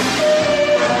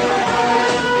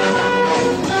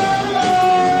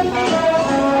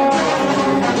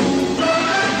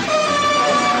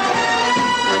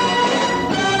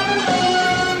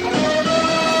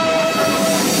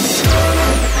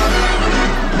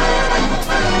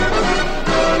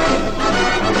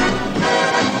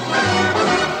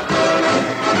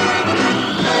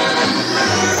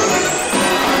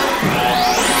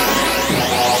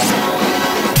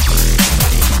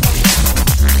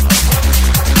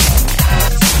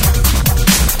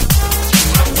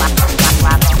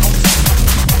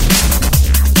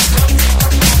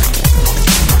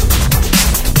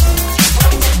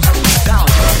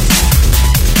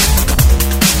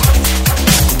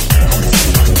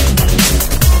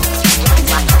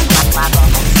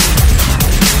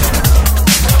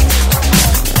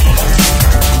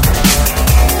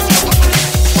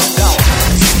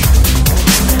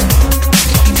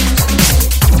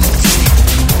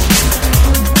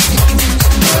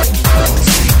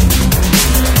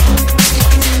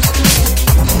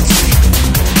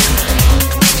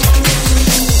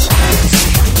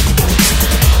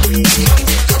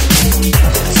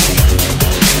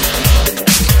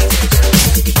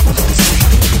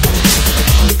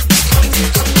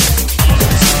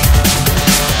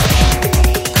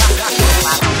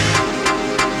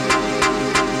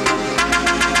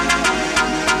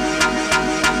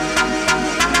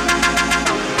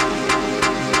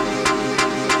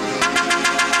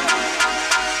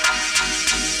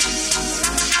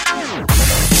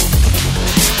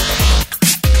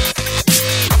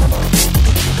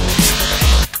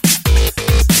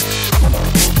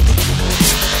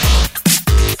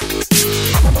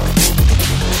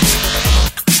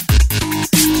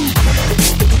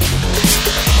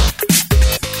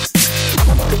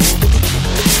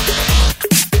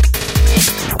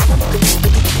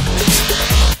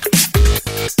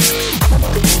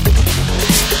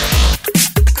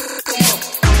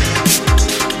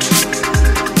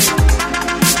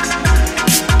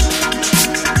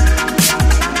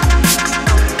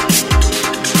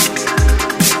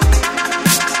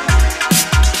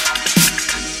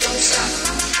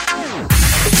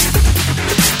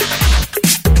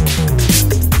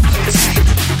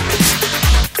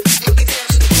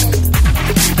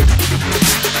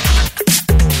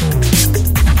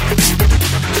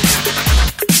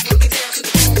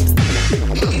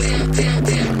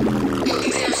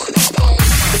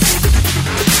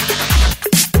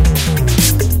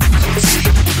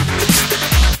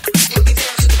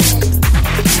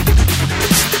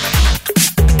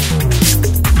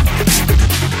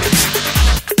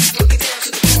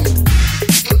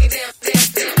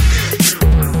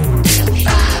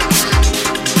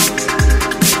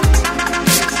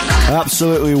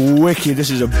 Absolutely wicked.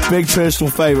 This is a big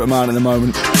personal favourite of mine at the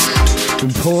moment. Been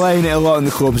playing it a lot in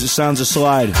the clubs. It sounds a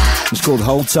slide. It's called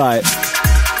Hold Tight.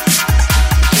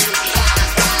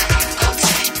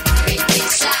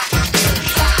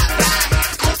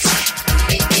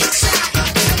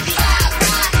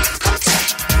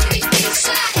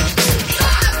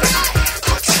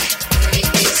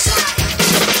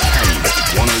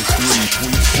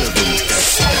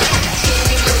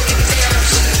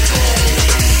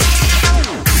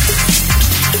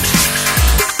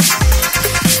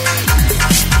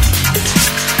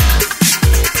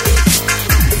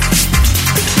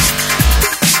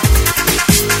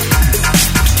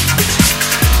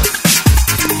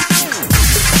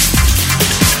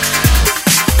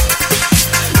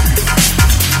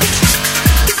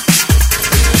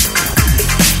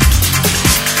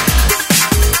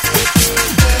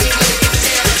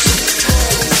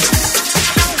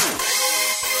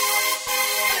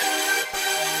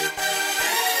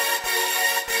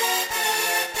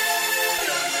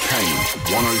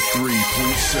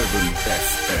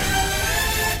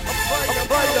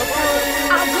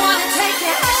 I wanna take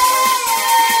you home.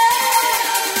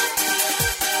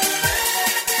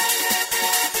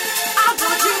 I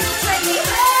want you to take me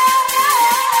home.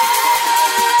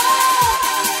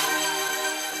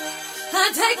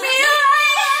 Take me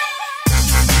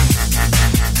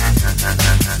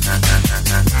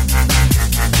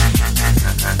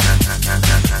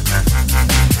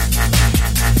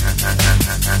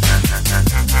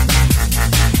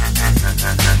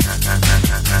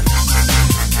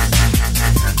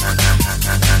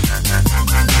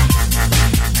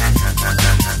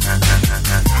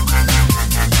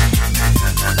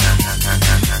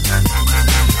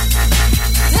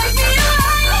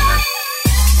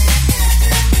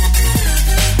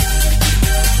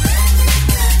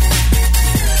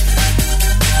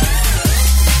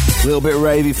A little bit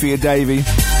ravey for you, Davey.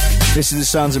 This is the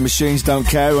Sounds of Machines Don't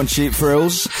Care on Cheap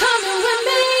Thrills.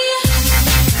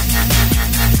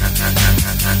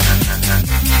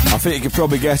 I think you could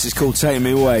probably guess it's called Take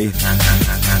Me Away.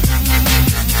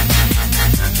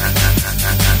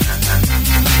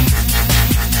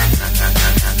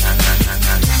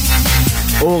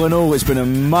 All in all, it's been a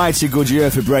mighty good year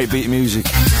for breakbeat music.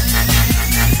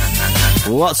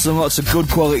 Lots and lots of good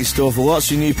quality stuff,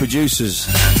 lots of new producers.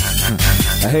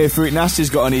 I hear Fruit Nasty's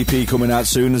got an EP coming out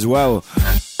soon as well.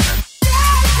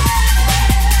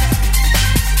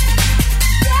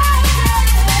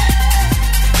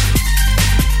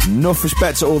 Enough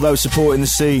respect to all those supporting the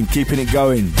scene, keeping it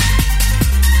going.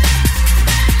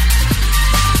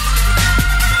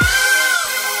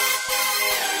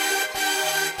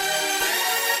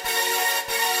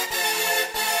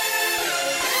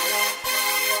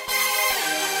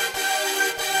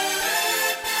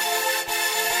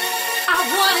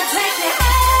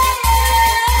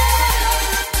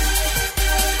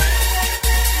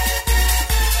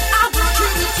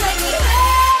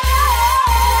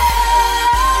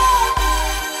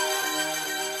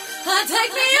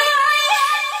 Take me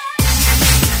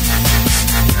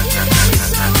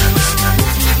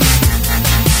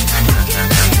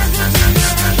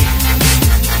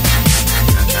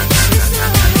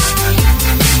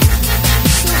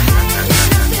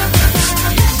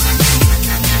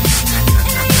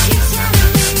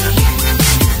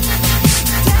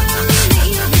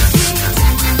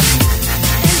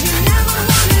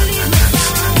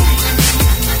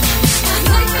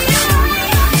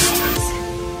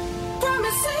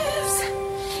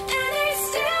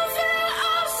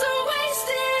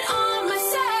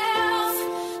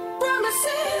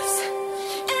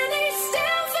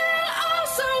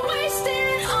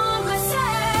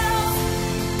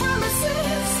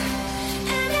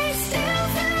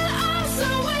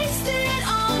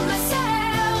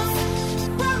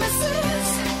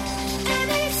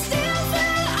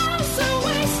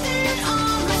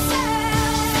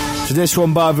To this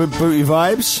one by Booty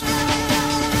Vibes.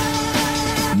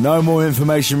 No more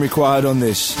information required on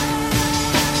this.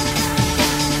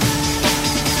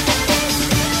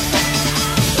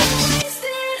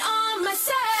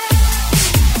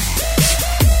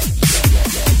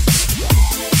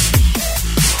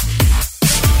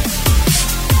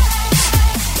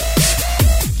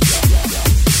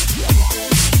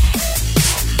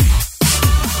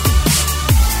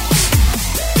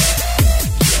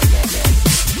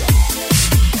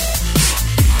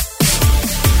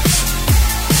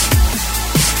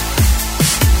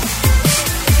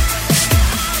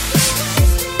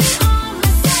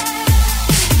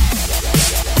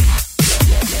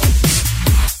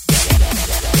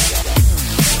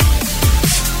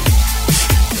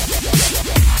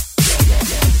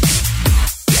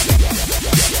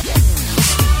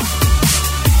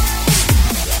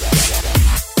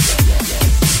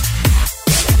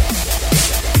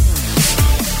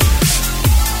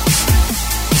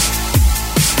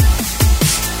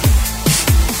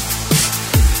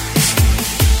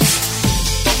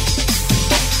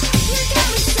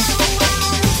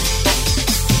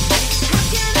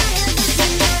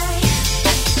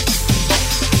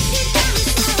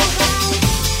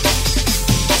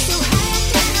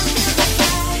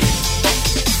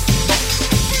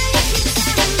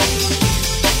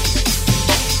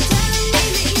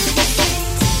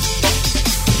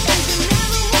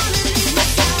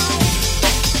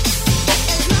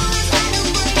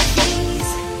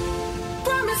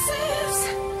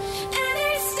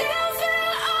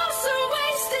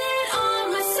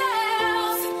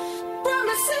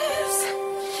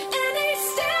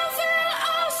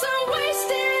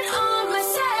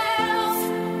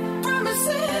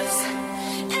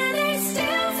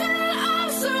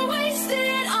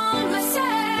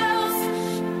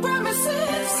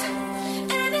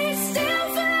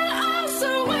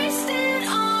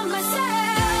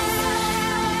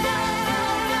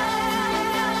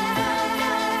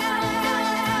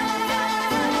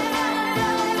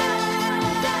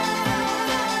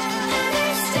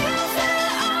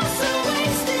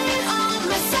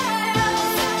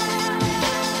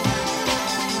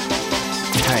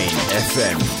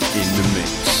 FM in the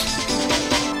mix.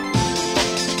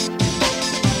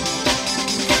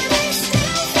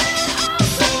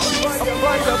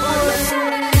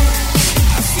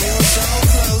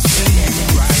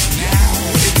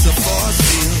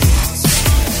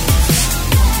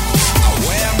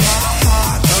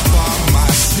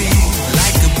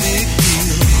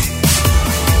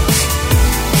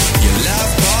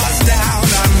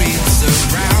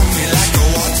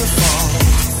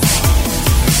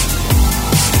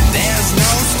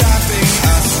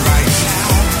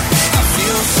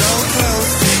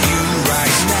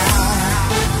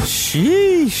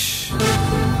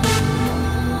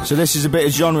 So this is a bit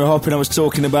of genre hopping I was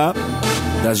talking about.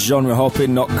 That's genre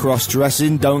hopping, not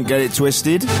cross-dressing. Don't get it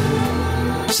twisted.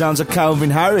 Sounds like Calvin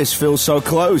Harris, Feels So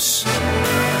Close.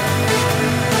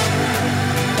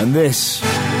 And this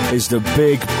is the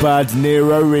Big Bad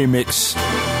Nero remix. I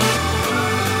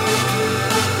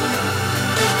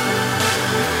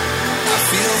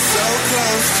feel so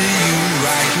close to you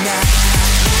right now.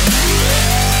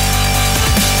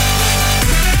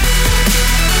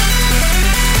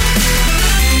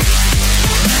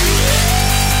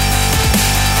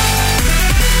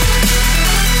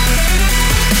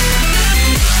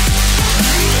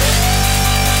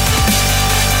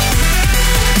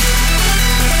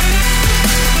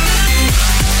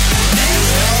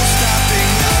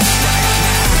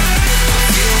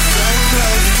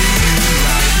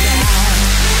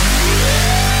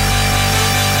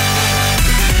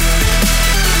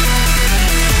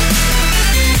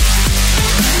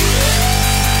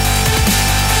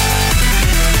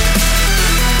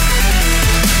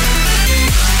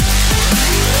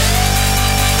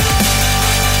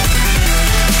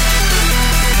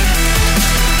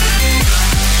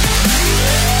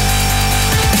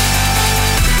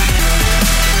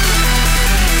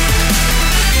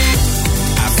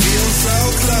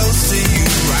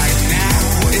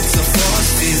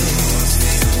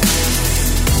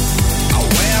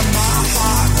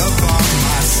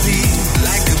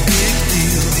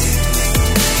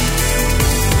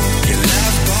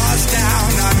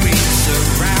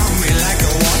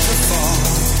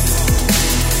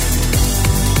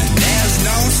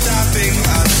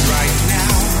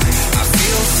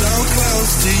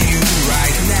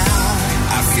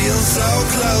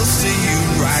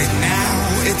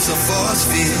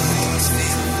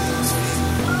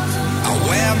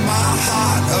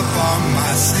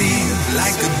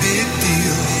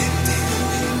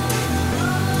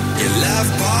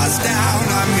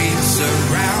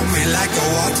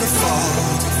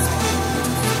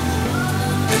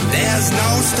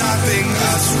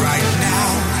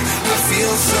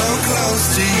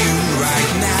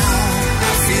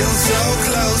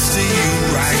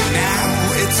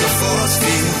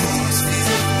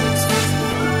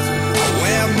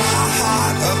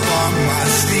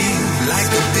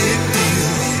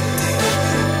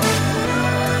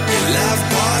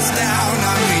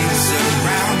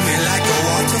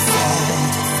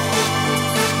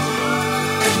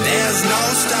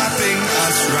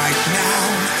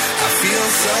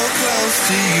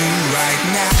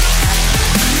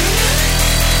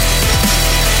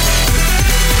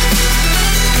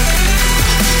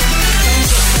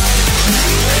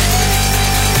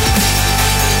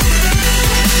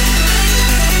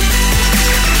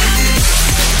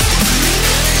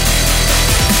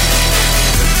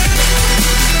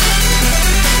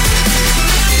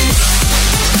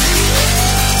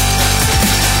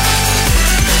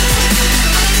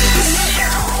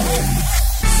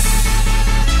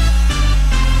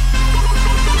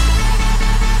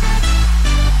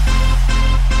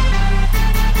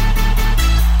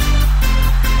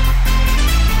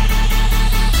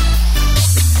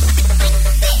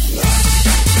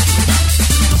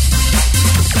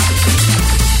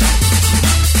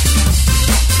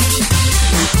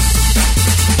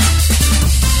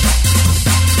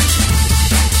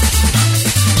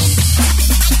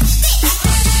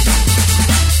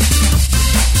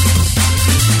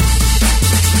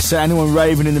 So anyone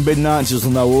raving in the mid-90s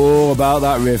will know all about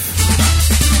that riff.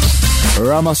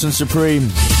 Ramos and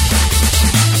Supreme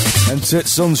and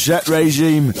Sunset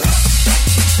Regime.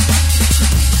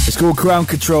 It's called Crown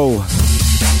Control.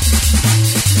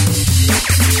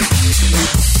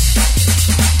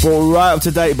 Brought right up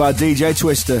to date by DJ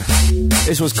Twister.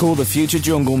 This was called the Future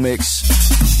Jungle Mix.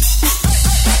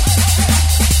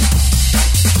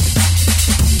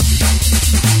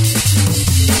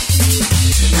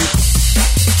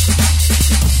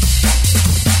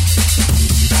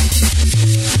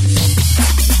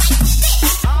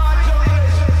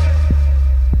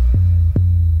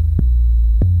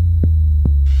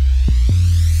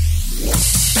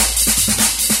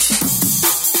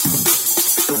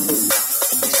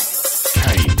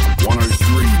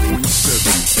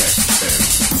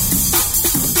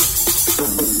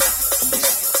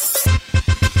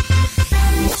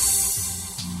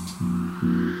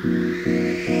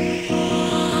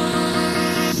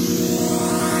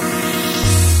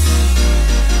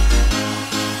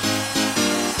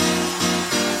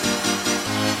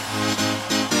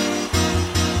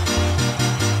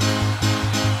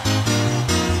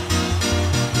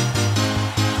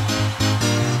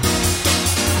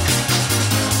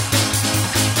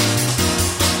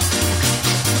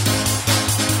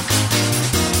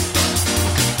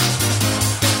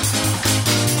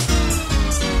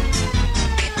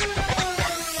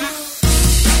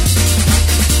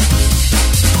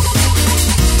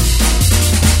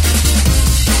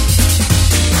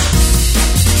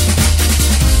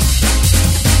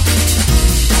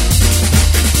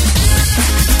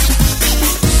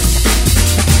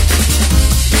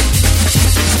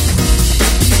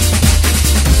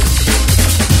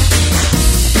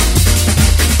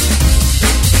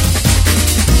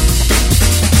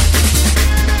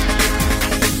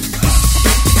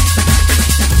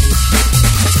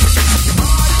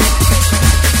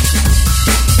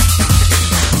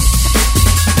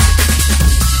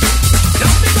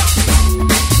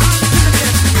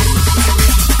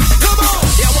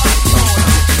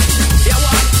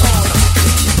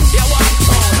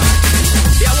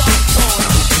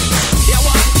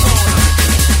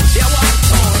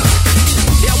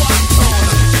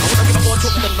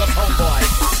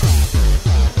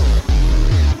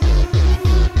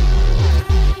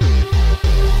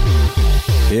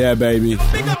 Yeah, baby.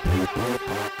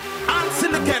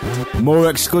 More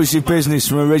exclusive business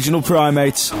from Original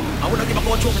Primates.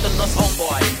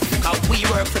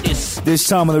 This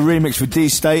time on the remix with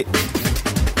D-State.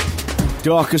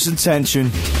 Darkest and Tension.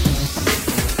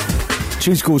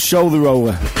 Tune's called Shoulder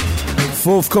Roller.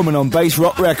 Forthcoming on Bass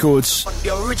Rock Records.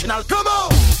 The original, come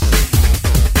on!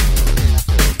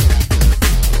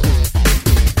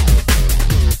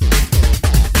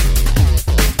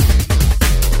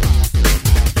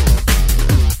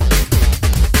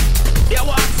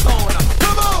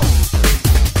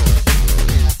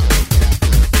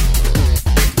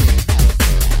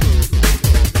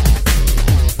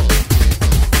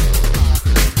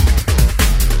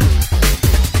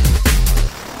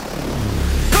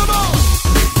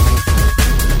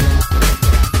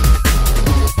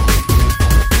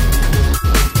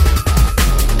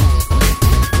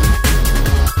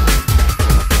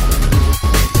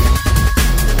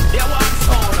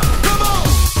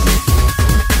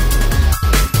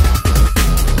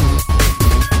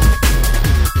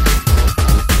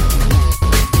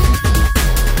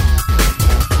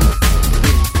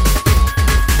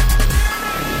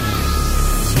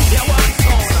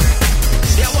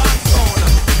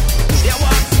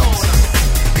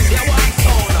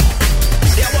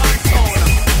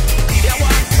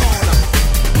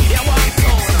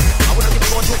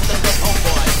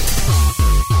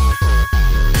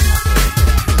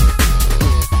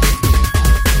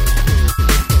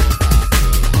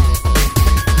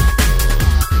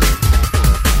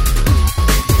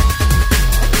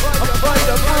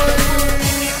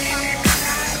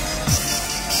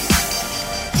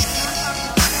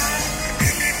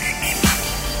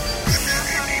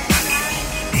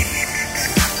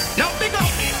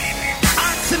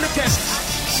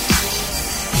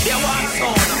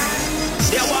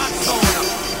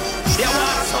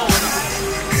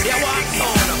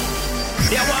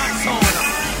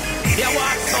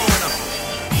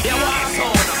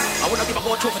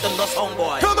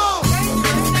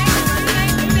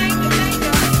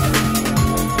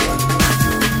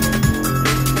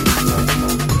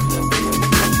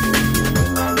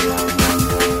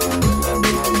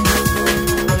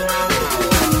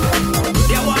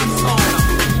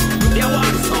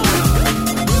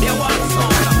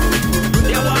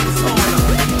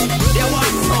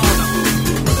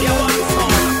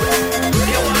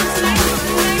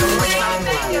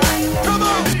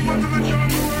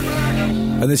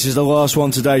 This is the last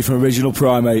one today from Original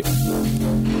Primate.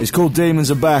 It's called Demons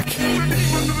Are Back.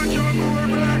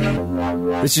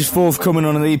 This is forthcoming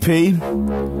on an EP.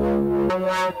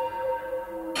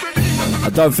 I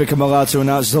don't think I'm allowed to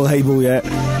announce the label yet.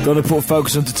 Don't want to put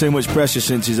focus onto too much pressure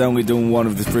since he's only doing one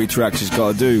of the 3 tracks he's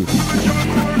got to do.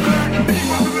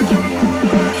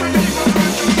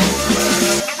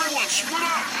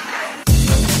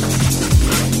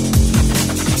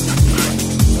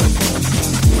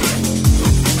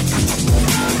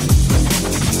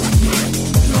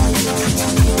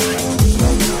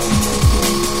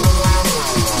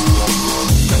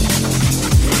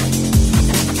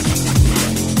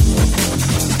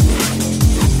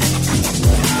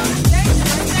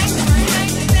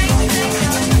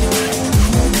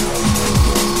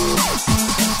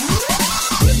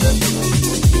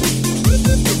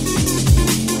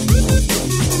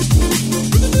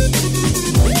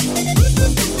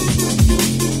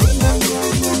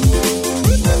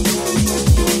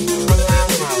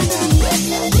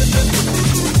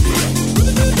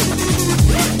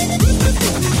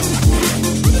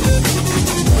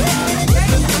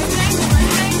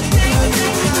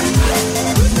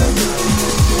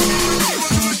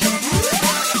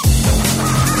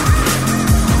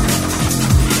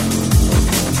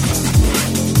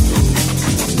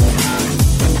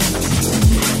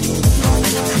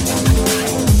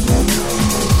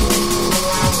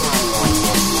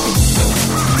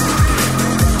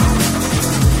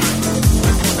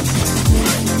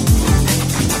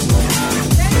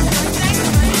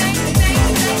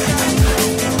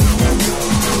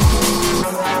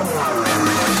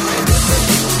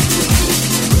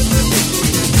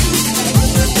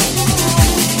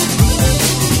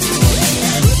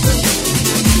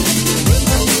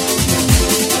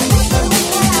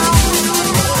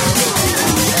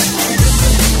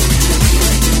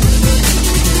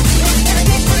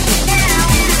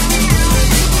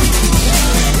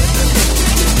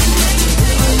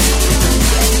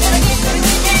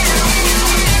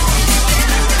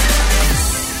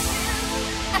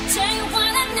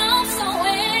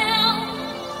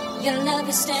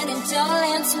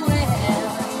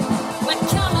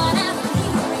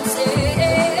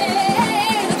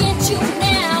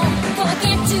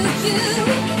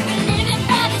 You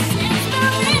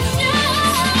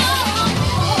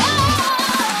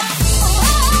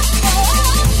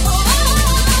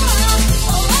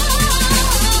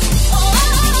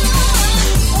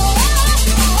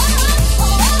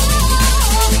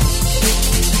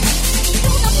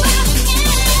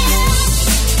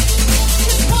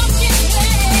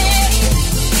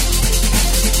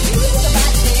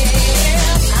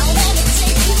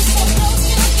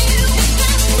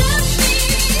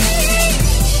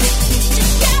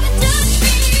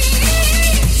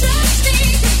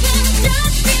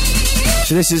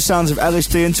So this is the sounds of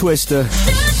LSD and Twister.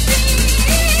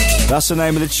 That's the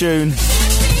name of the tune.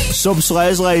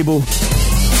 Subslayer's label.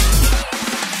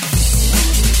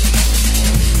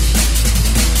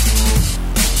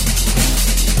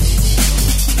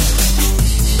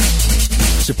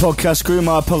 So podcast crew,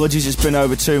 my apologies, it's been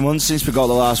over 2 months since we got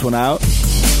the last one out.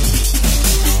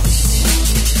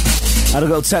 Had a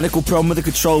little technical problem with the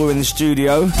controller in the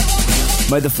studio.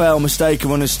 Made the fatal mistake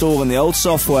of uninstalling the old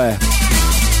software.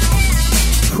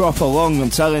 Proper long, I'm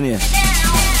telling you.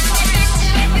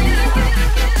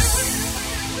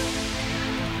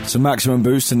 So maximum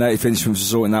boost to Native Instruments for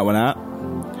sorting that one out.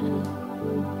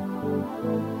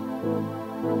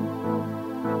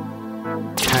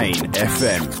 Kane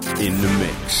FM in the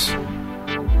mix.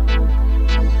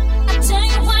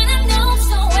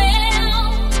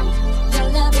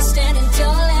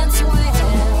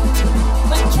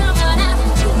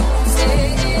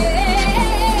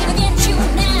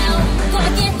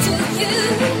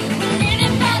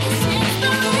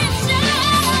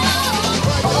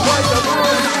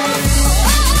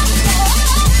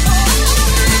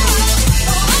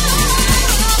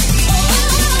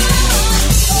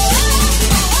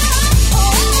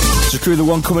 Crew, the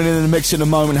one coming in the mix in the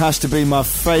moment has to be my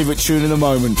favourite tune in the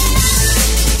moment.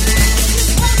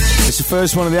 It's the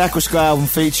first one of the Aquasky album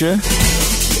feature.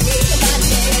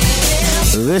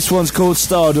 This one's called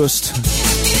Stardust.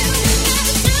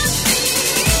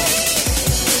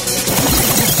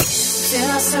 Fill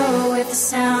our soul with the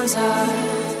sounds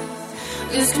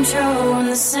of, lose control when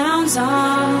the sounds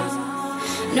are.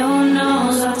 No one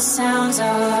knows what the sounds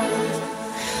are.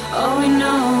 All we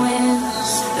know is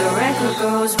the record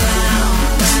goes round,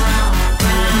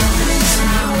 round,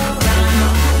 round, round.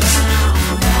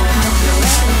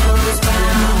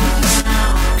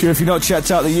 If you've not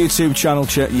checked out the YouTube channel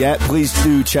yet, please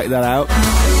do check that out.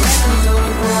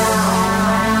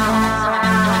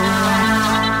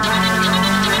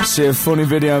 See a funny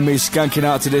video of me skanking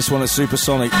out to this one at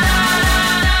Supersonic.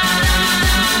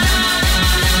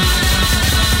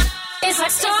 It's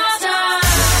like stardust.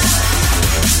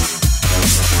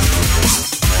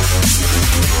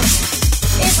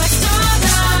 It's like stardust.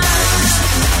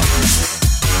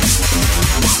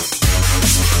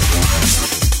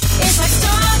 It's like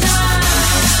stardust.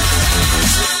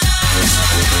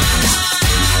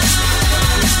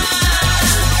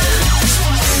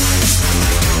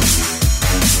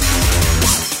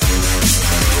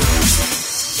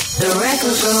 The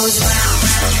record goes round,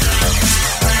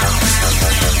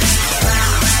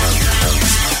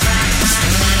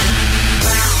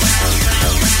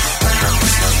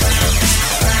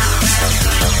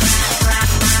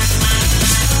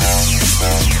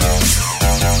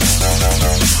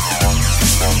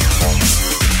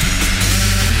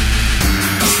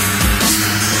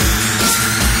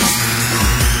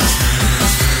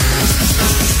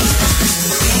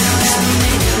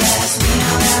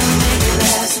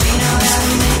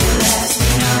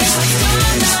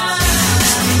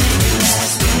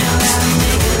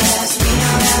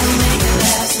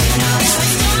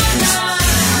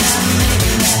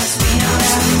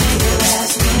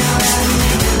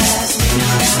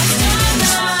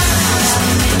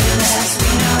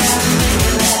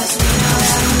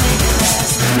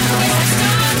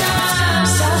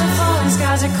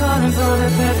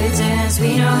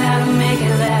 we know how to make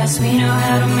it last. We know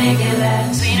how to make it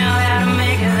last. We know how to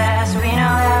make it last. We know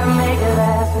how to make it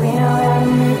last. We know how to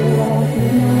make it last.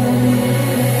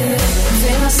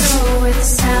 Fill my soul with the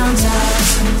sounds of,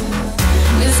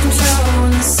 lose control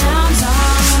when the sounds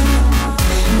are.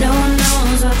 No one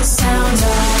knows what the sounds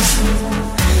are.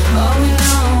 All we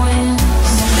know is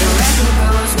the record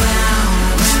goes round,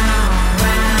 round,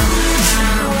 round,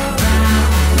 round, round,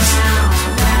 round,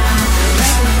 round. The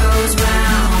record goes round.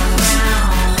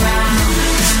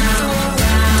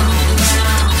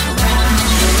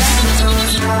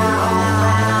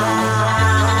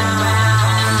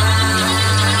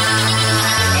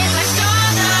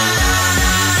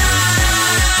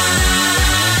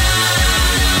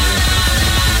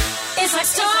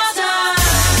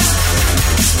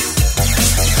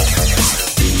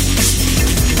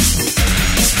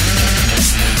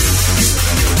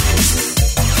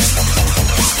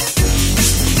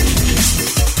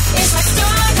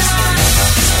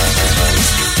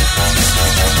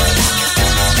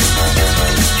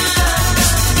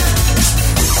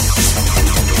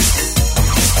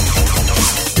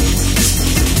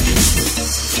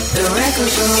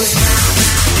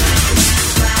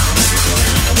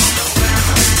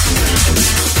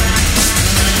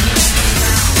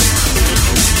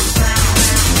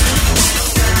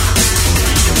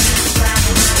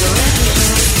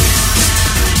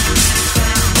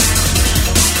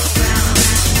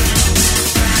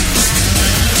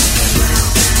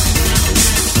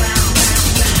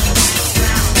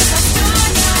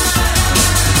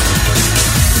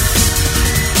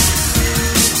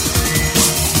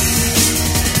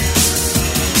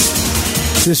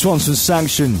 This one's from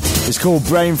Sanction. It's called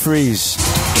Brain Freeze.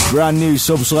 Brand new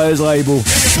Subslayers label.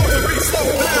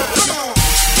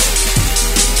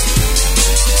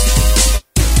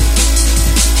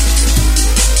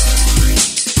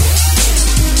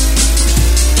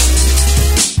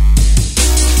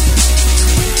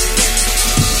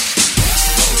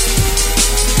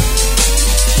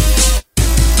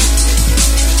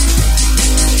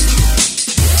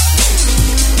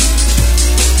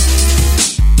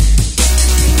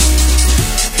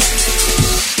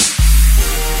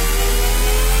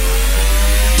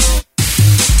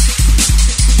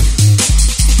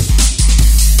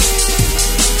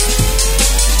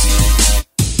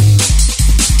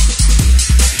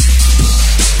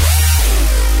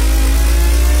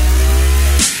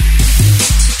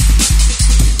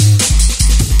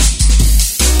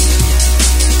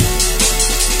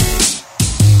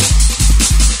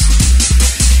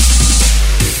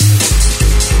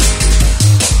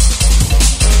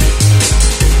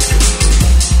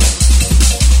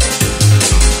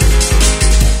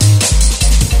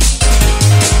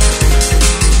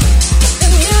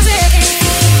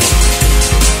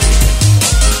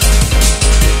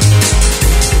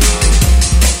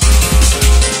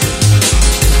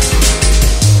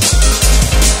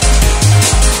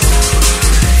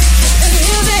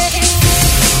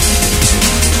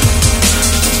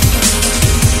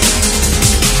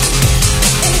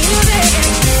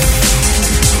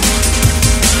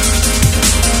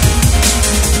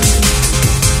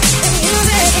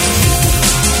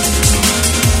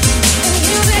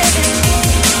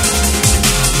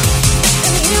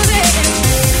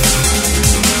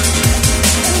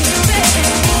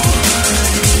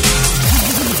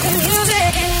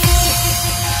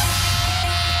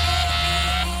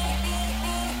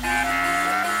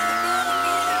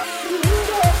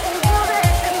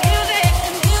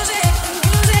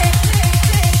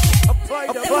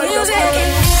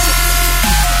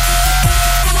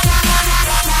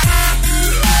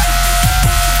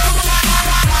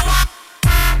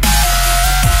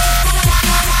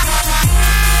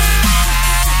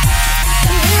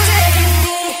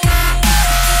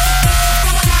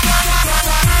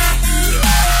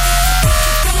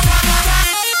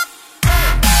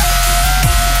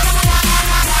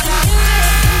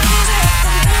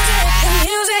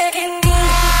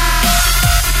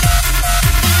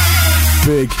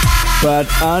 Big, bad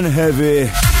and heavy.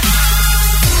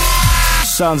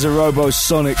 Sounds of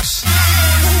Robosonics.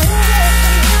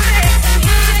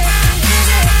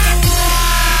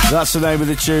 That's the name of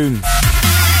the tune.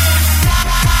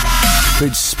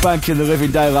 Been spanking the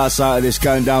living daylights out of this,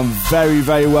 going down very,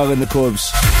 very well in the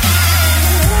clubs.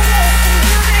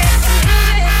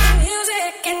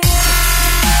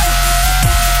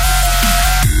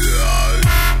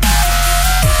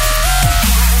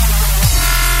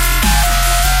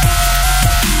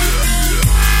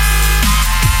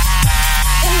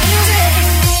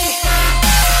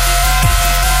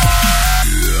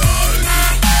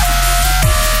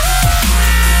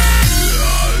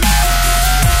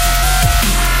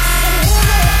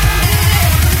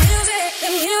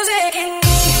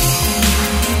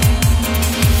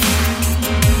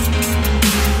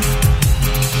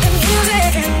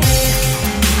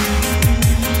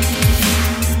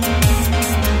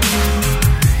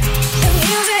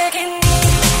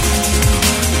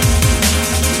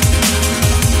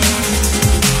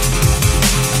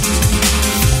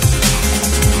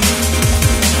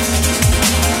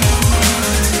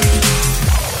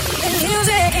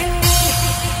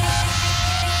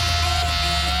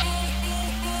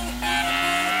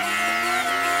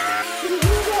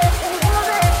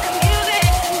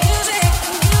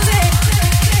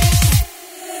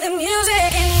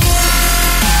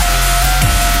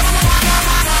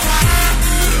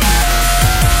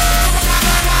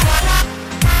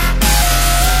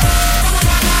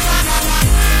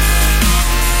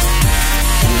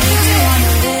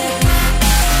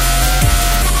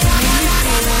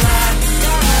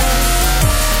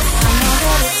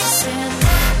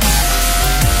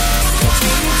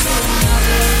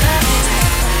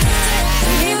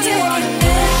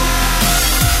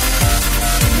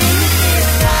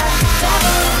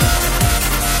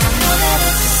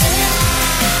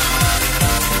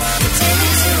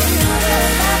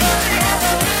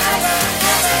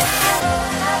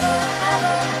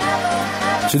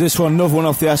 So this one, another one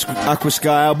off the Aqua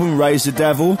Sky album, Raise the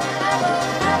Devil.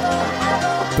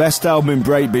 Best album in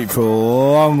breakbeat for a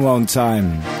long, long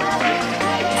time.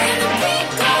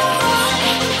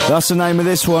 That's the name of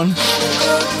this one.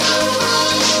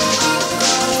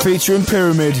 Featuring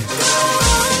Pyramid.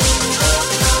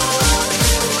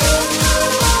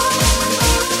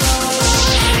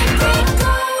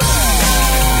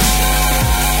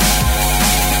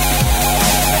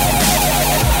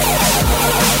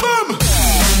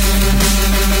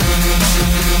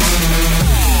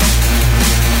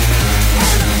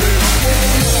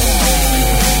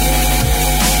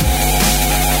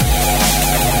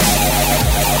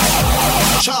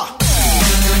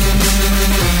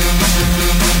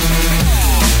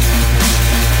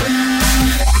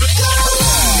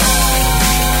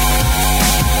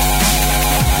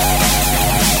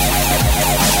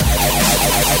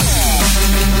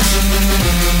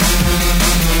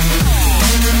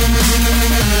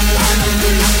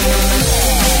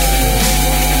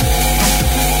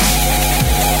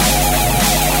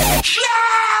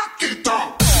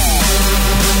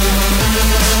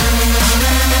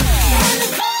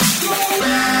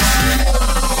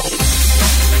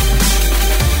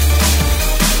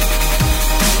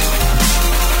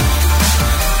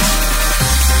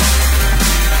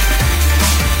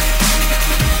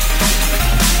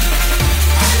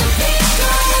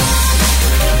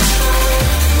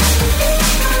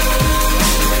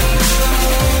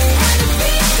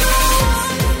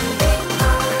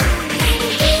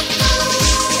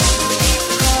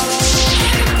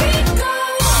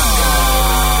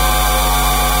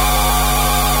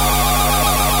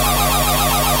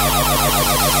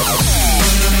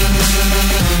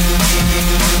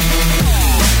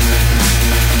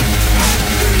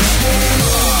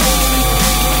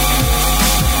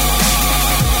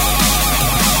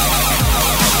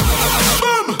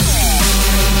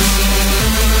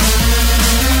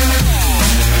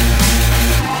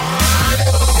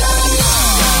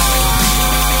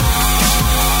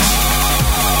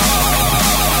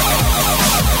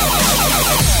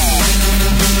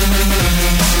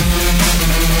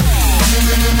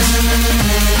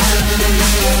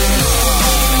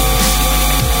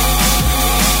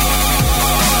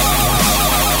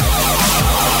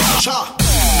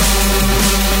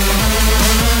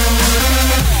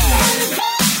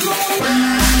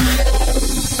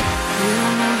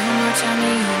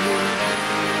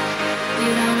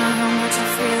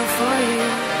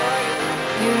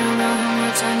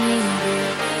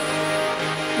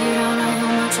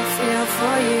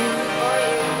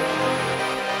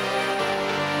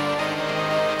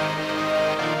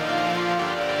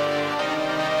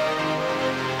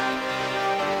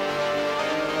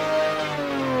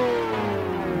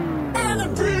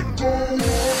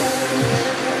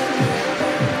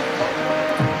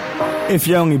 If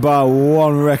you only buy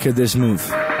one record this month,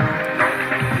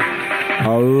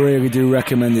 I really do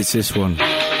recommend it's this one.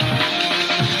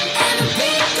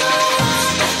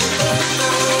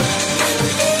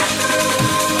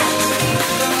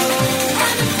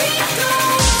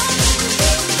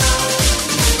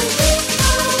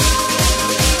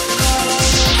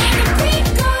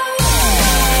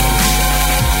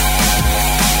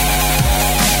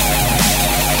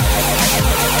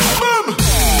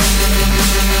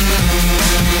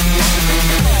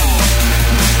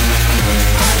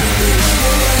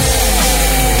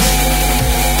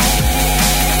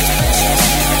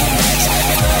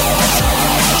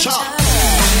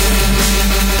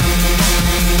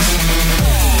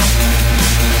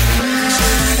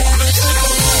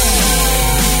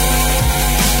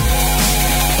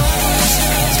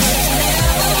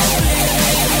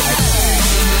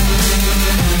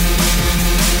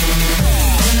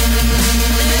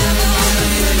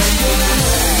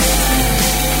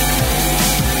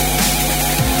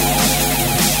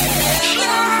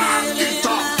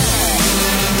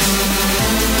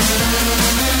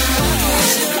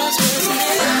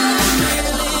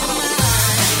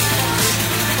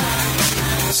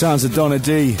 Sounds of Donna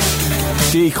D,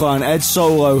 Decline, Ed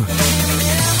Solo.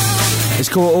 It's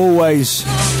called Always,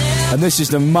 and this is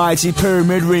the Mighty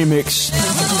Pyramid remix.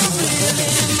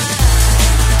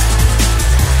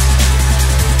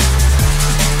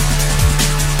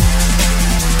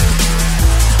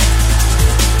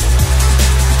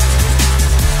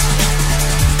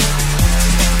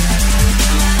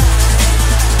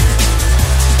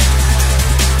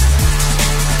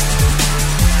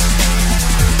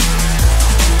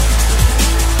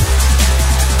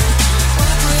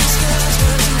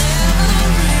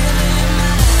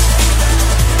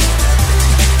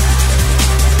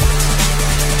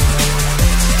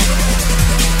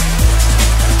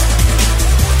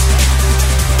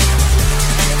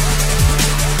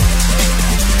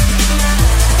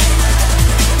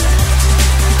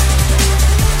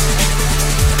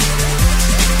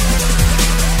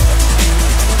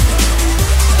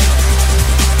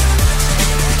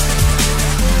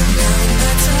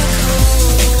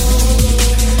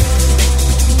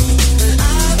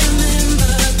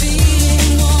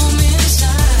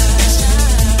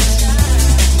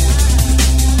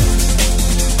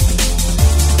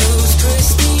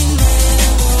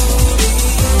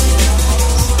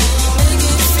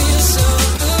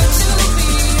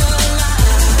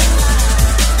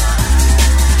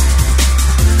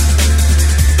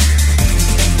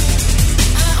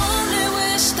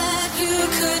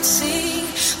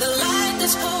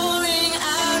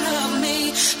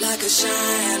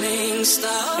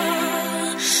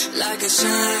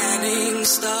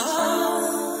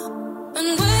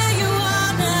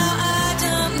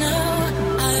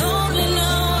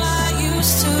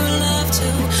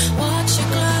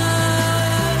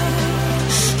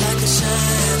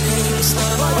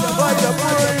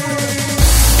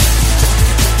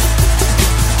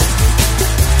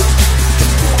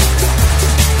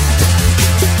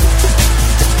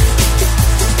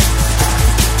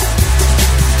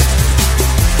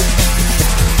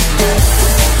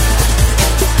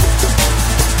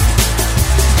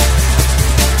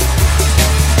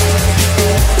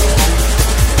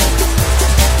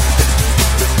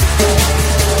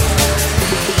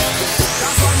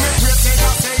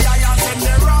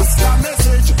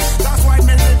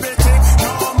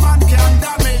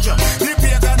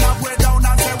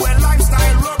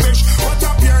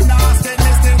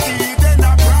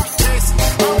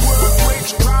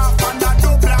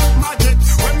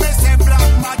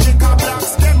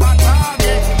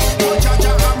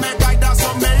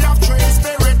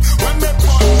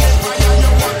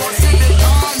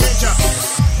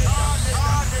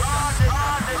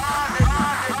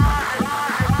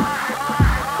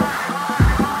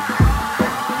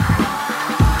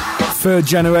 Third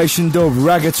generation dub,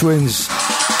 Ragga Twins.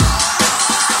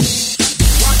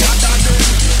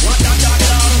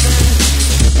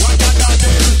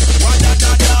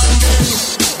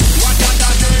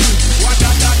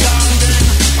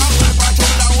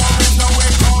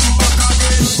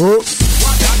 Oh.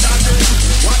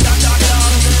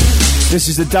 This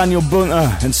is the Daniel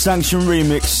Bunter and Sanction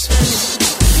remix.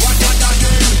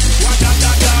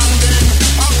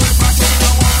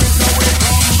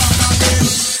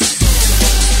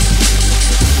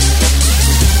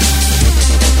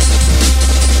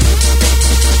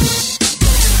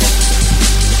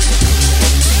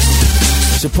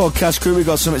 It's a podcast crew. We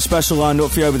got something special lined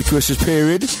up for you over the Christmas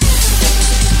period.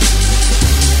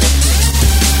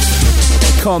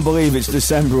 I can't believe it's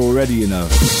December already, you know.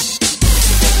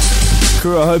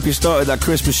 Crew, I hope you started that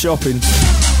Christmas shopping.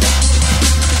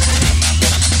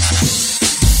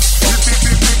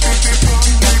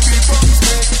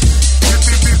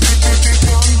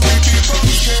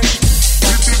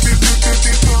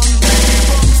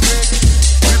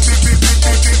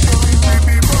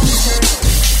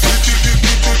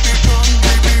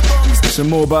 Some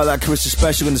more about that Christmas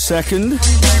special in a second.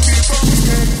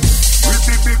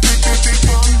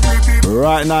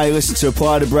 Right now you listen to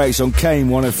Apply the Brakes on Kane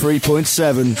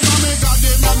 103.7.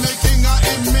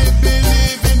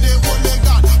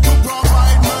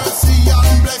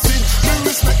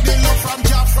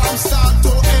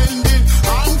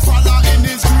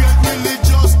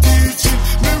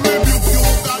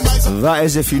 That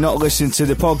is if you're not listening to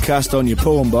the podcast on your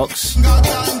porn box.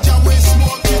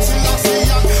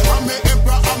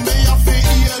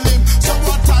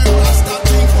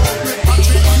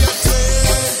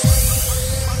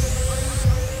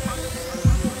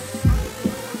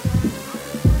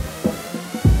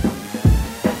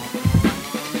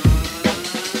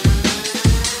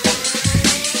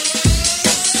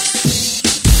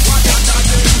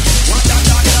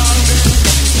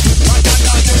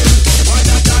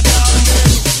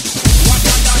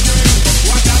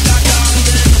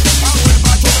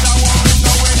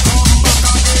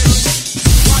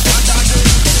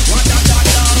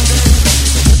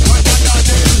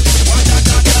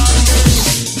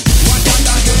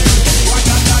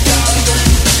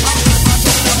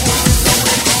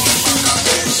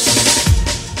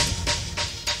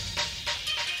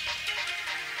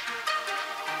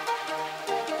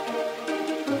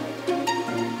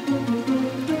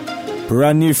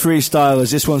 Brand new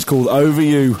freestylers, this one's called Over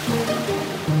You.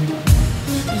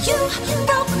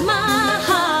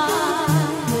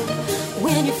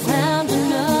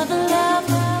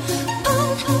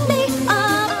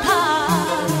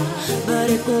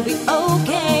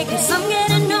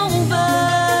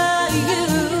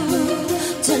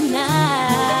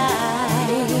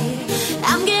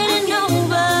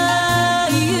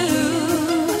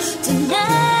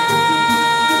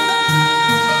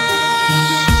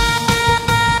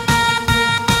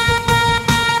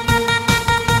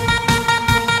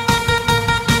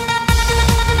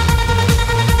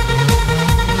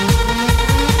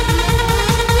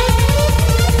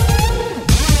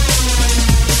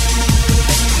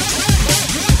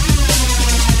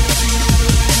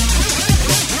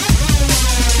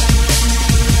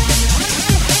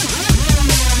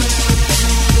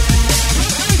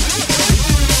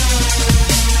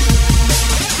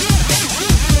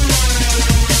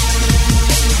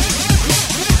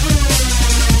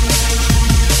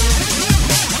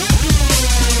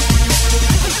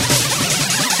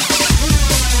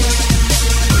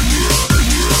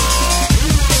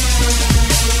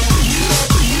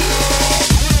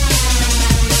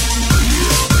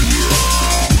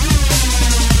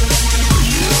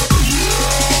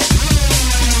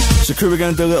 We're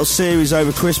going to do a little series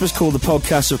over Christmas called the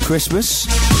Podcast of Christmas.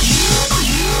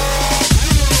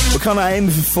 We're kind of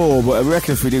aiming for 4, but I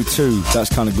reckon if we do 2, that's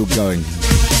kind of good going.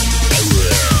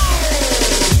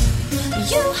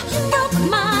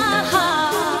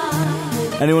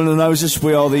 Anyone who knows us,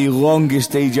 we are the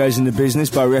longest DJs in the business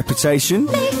by reputation.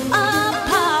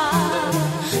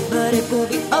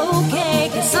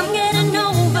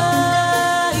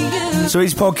 So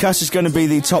each podcast is going to be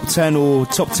the top 10 or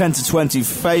top 10 to 20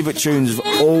 favourite tunes of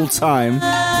all time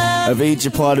of each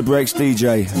Apply the Brakes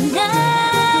DJ.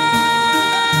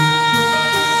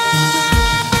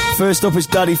 First up is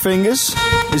Daddy Fingers.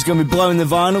 He's going to be blowing the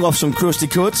vinyl off some crusty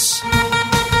cuts.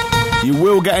 You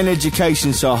will get an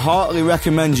education, so I heartily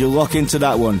recommend you lock into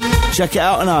that one. Check it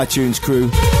out on iTunes, crew.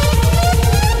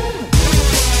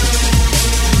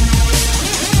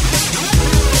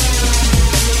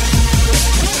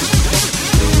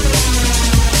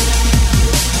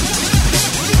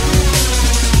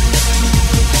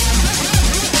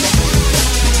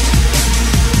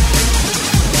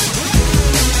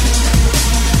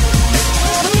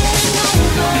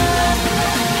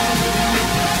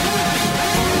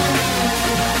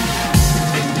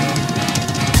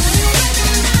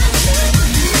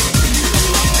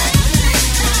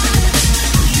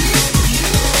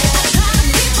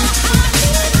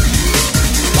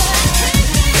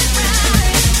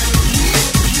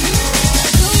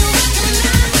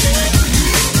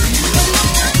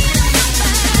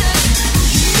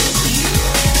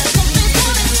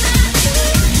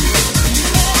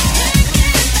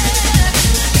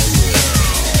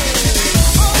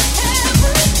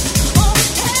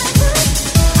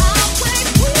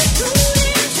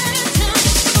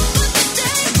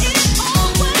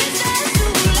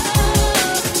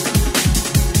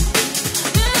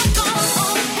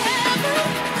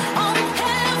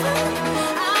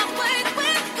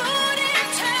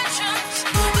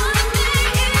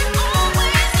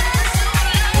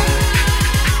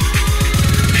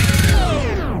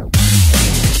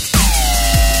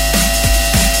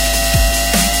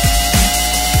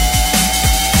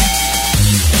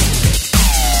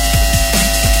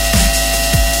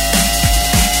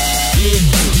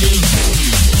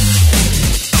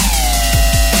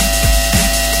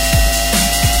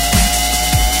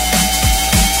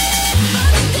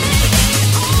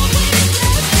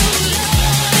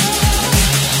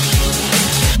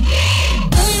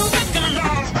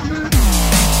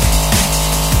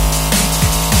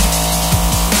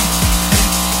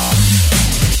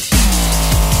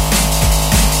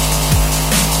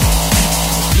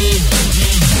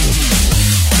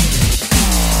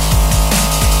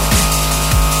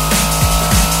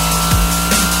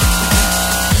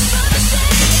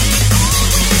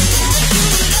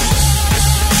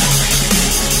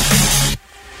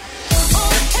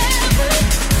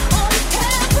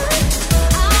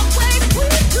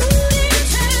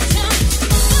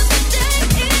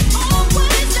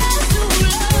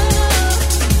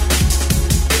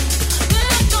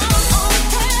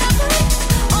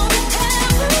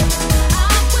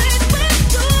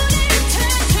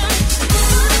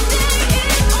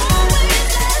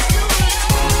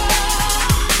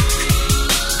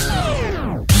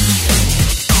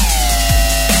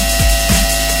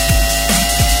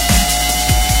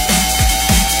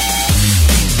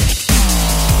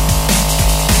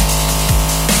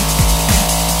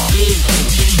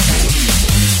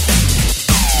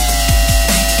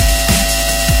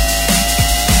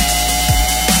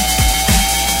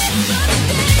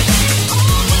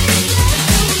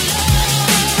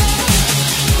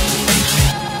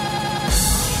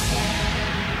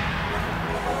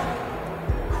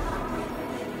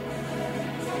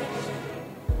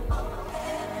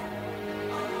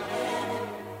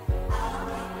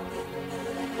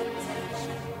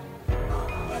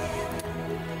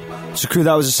 So crew,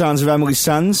 that was the sounds of Emily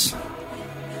Sands.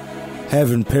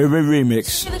 Heaven Pyramid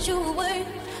Remix.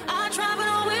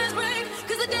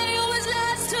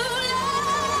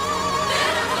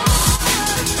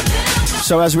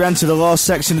 So as we enter the last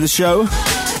section of the show,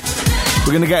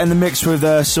 we're going to get in the mix with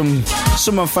some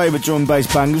of my favourite drum and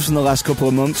bass bangers from the last couple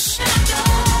of months.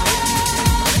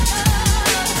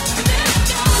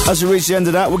 As we reach the end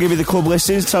of that, we'll give you the club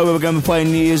listings, tell you where we're going to be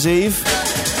playing New Year's Eve,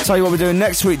 tell you what we're doing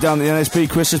next week down at the NSP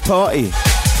Christmas party. Kane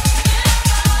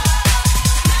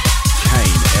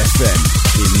FM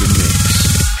in the mix.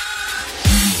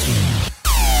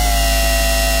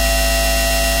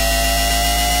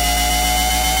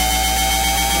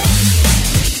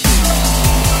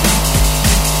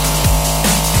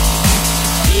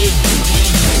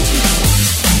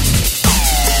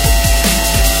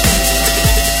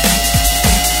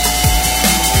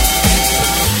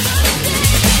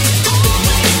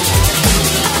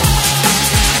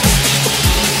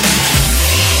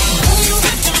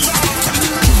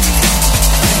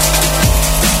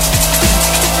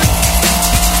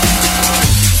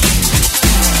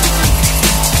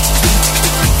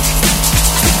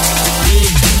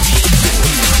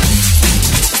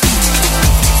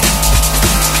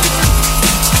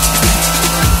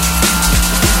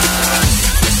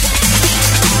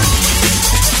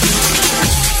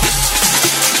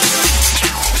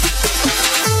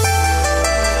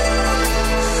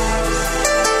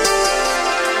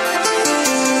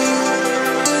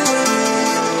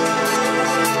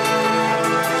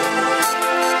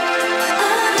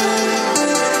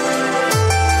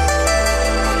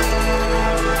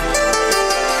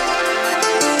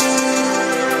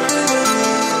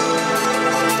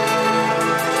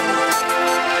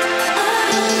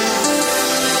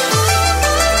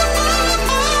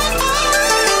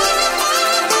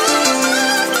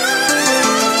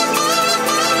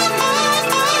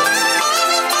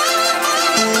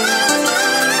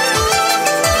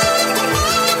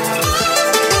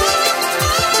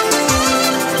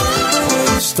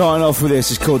 Starting off with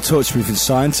this, it's called Touch Me from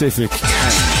Scientific.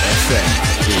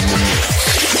 FM in the mix.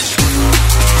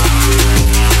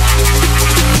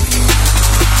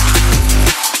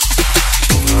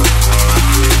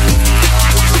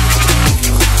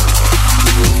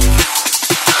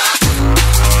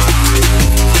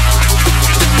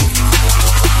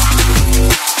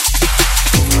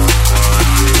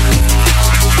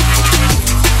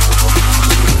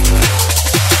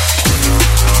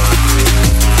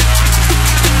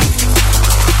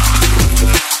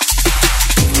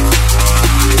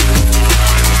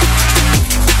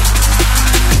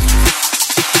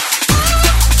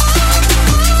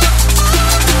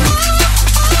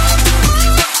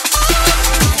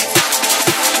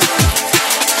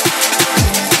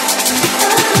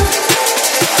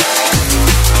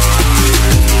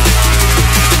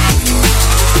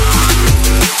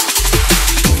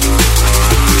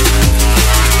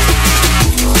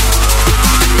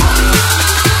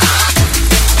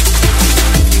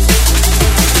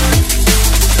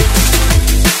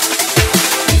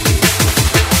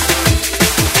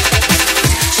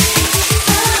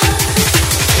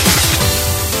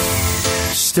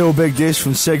 Still big dish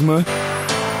from Sigma.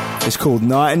 It's called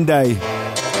Night and Day.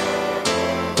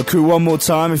 The crew one more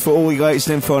time, and for all your latest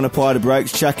info on Apply the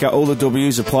Brakes, check out all the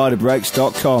W's at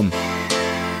applythebrakes.com. Kane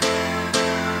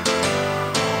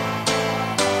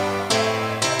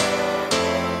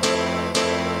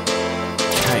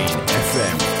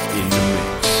FM in the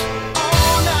mix.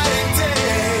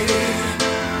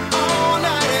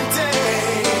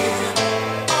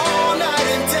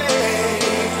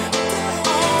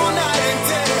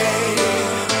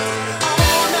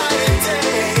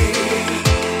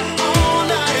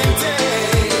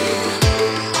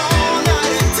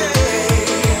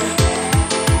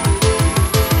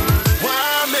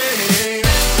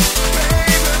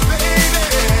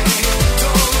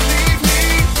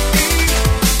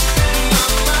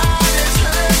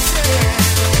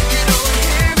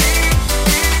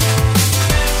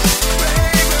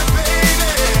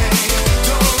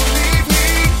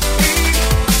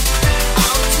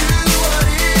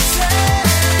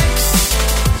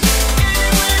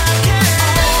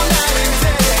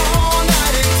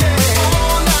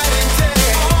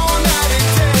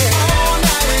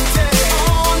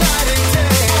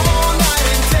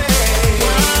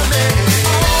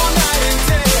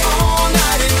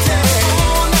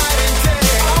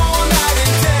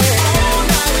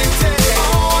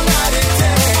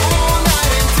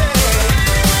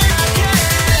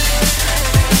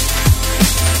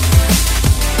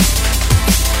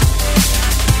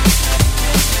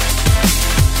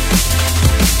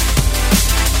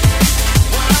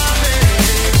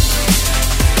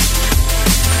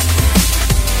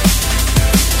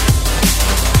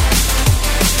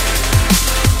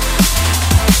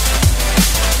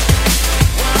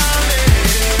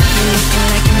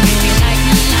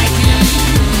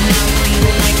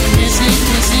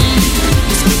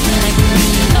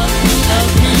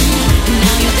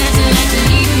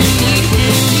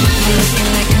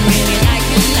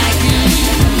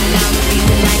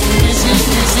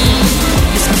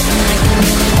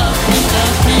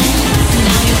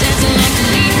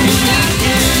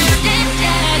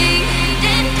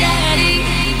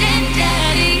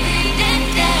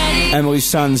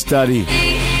 Sans Daddy.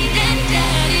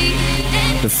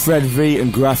 The Fred V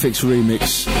and Graphics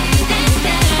remix.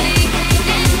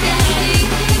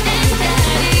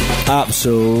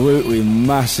 Absolutely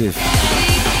massive.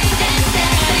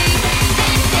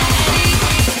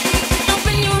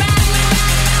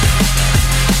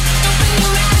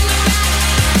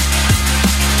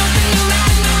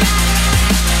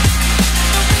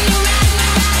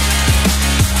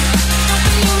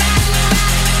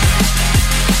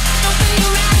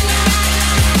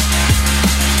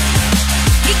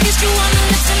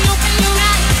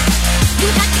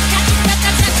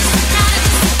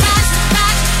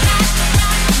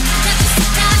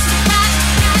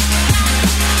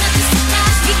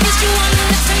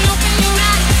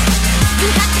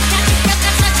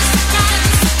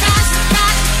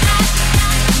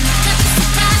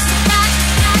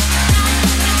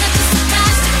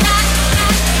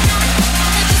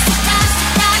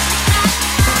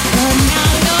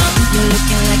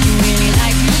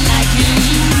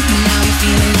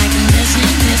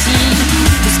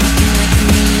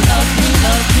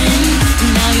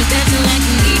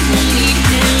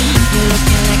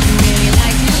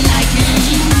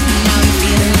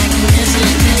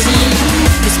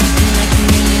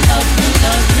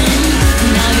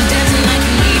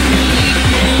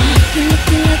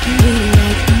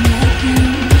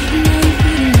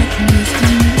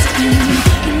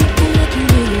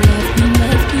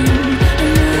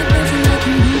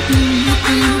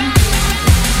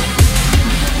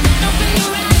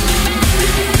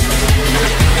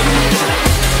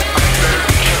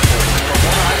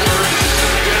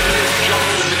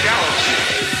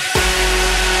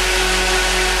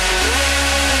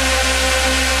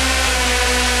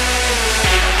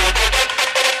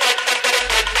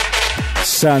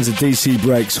 Sounds of DC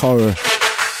Breaks Horror.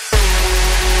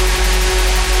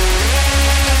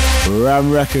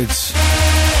 Ram Records.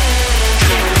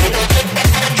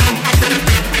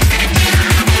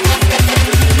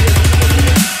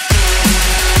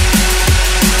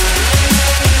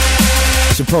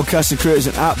 So Podcast and Crew, it's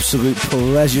an absolute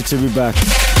pleasure to be back.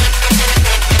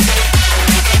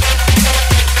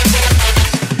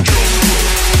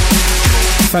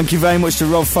 Thank you very much to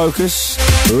Rob Focus,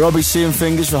 Robbie C and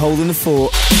Fingers for holding the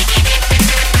fort.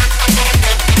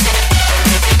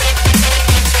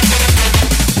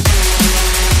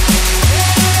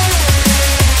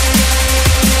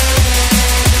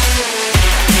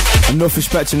 Enough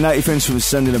respect to Native Instruments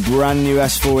sending a brand new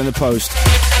S4 in the post.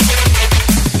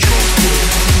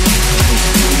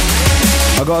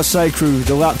 I gotta say, crew,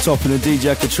 the laptop and the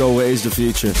DJ controller is the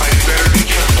future.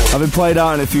 I've been played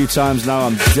out in a few times now,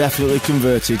 I'm definitely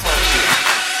converted.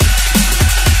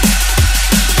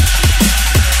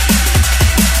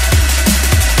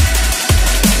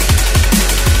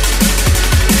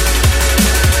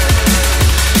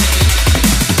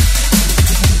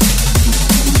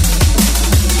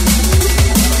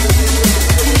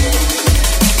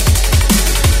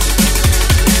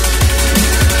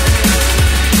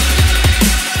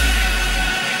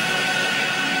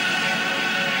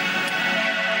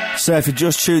 So if you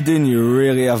just tuned in, you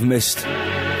really have missed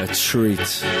a treat.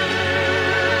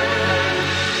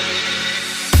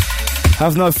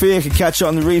 Have no fear, you can catch it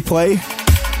on the replay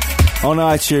on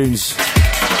iTunes.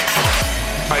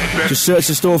 Just search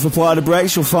the store for Apply the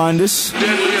Brakes, you'll find us.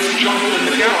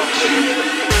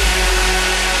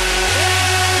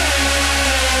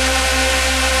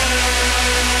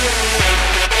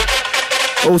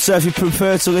 Also, if you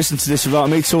prefer to listen to this without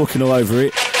me talking all over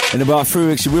it, in about 3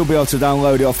 weeks you will be able to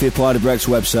download it off the Apply the Brakes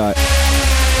website.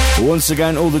 But once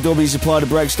again, all the W's,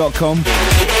 applythebrakes.com,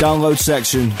 download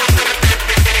section.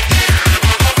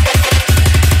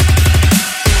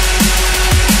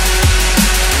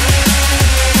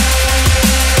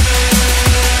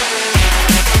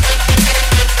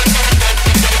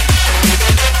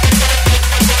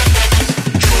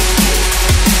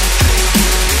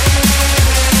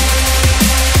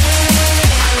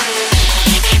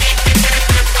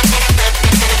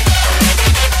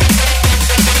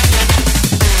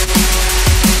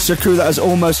 So crew, that is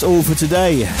almost all for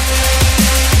today.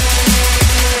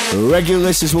 Regular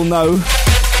listeners will know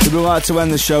that we like to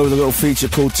end the show with a little feature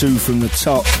called Two from the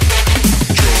Top.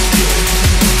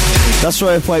 That's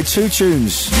why I played two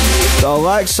tunes that I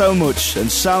like so much and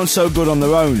sound so good on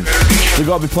their own. They've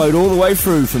got to be played all the way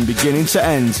through from beginning to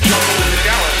end.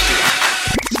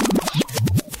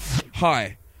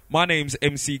 Hi, my name's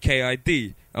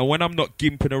MCKID, and when I'm not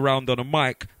gimping around on a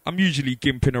mic, I'm usually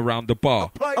gimping around the bar.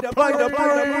 Apply the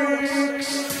brakes.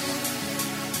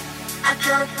 I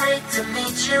can't wait to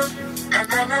meet you,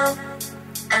 and I know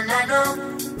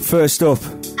First up,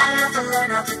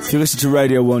 if you listen to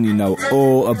Radio 1, you know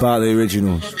all about the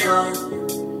original.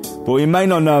 But what you may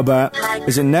not know about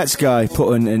is that Netsky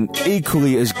put on an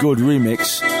equally as good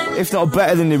remix, if not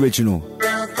better than the original,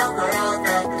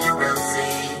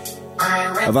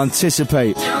 of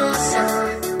Anticipate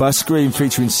by Scream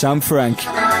featuring Sam Frank.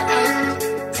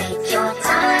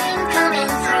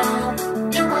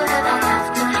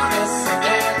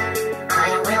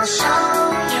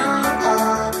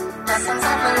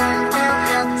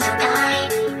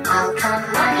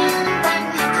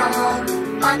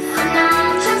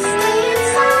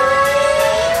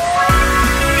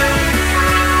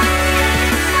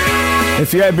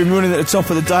 If you haven't been running at the top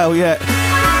of the dial yet,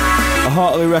 I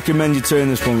heartily recommend you turn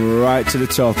this one right to the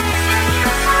top.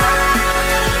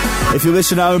 If you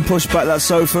listen at home, push back that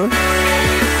sofa.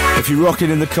 If you're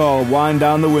rocking in the car, wind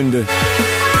down the window.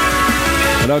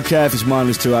 I don't care if it's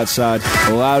 -2 outside,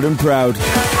 loud and proud.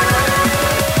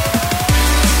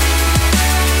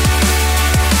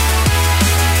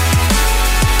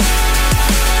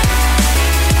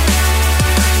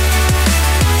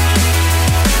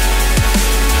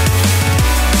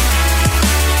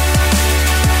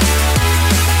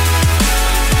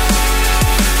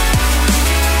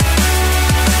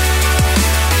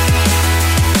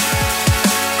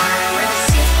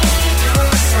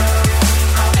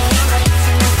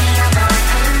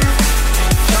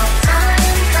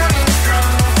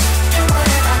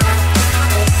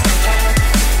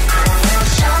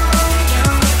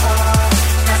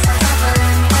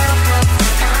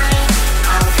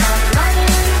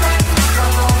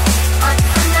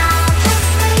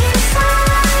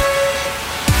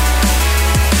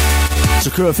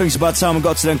 I think it's about time I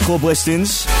got to them club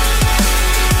listings.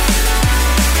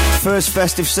 First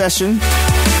festive session,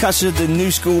 catch at the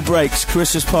New School Breaks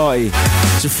Christmas party.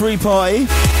 It's a free party,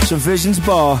 it's a Visions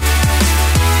Bar.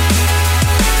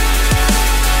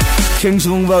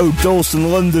 Kingsland Road,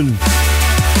 Dalston, London.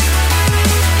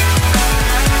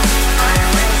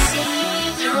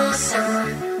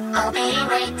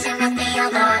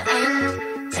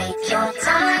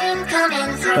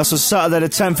 That's on Saturday the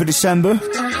 10th of December.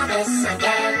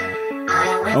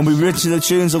 And we'll be rinsing the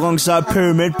tunes alongside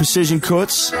Pyramid, Precision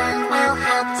Cuts,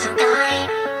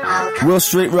 Will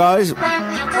Street Rise,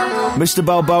 Mr.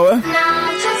 Balboa,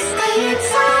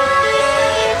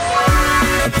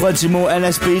 and plenty more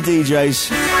NSB DJs.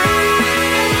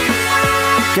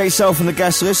 Get yourself on the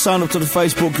guest list, sign up to the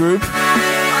Facebook group.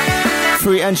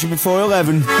 Free entry before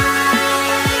 11.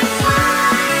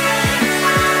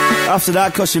 After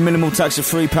that, costs you minimal tax of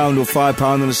 £3 or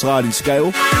 £5 on a sliding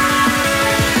scale.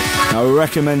 I would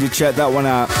recommend you check that one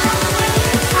out.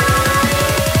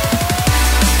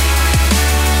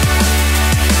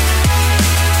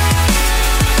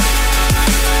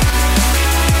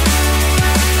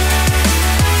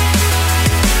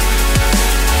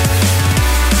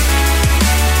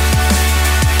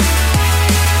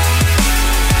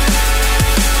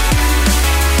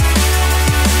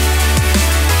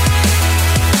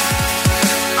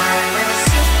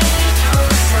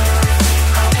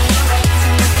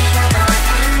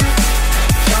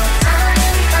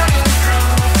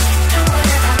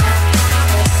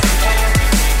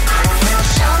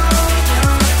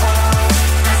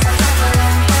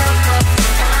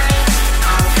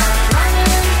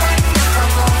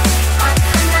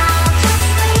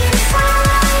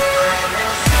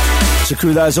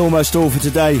 Crew, that is almost all for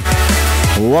today.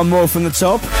 One more from the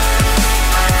top.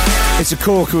 It's a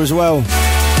corker as well.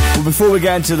 But before we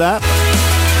get into that,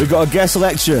 we've got a guest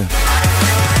lecture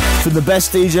from the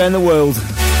best DJ in the world.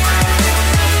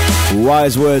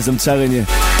 Wise words, I'm telling you.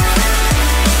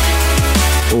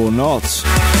 Or not.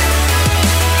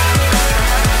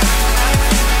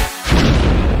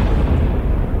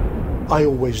 I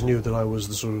always knew that I was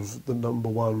the sort of the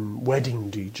 #1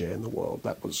 wedding DJ in the world.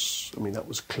 That was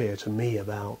clear to me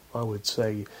about, I would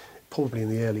say, probably in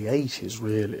the early 80s,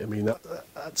 really. I mean,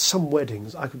 at some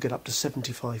weddings, I could get up to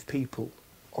 75 people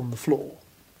on the floor,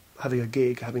 having a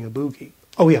gig, having a boogie.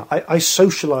 Oh yeah, I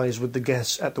socialise with the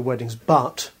guests at the weddings,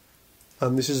 but,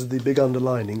 and this is the big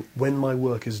underlining, when my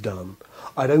work is done.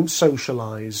 I don't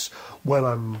socialise when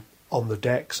I'm on the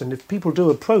decks, and if people do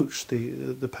approach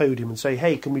the podium and say,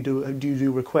 "Hey, do you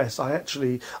do requests?" I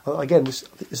actually, again, this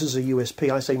is a USP.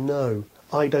 I say no,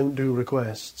 I don't do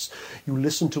requests. You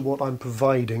listen to what I'm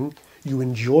providing, you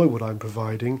enjoy what I'm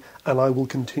providing, and I will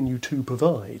continue to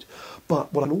provide.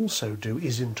 But what I can also do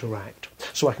is interact.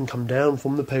 So I can come down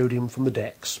from the podium, from the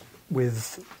decks,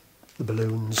 with the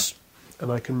balloons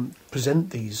and I can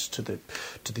present these to the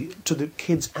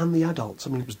kids and the adults. I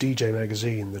mean, it was DJ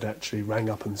Magazine that actually rang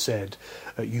up and said,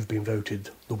 "You've been voted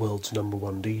the world's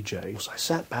 #1 DJ." So I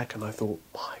sat back and I thought,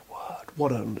 my word,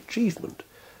 what an achievement!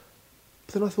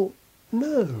 But then I thought,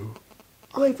 no,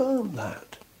 I've earned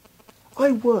that.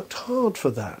 I worked hard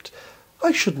for that.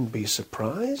 I shouldn't be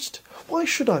surprised. Why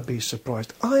should I be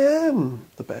surprised? I am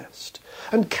the best.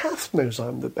 And Kath knows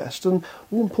I'm the best, and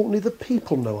more importantly, the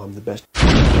people know I'm the best.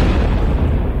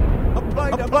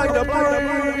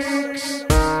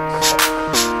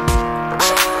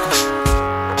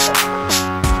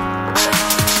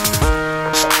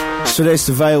 So there's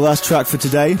the very last track for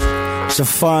today. It's a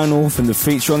final from the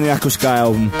feature on the Aquasky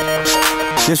album.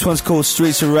 This one's called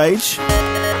Streets of Rage.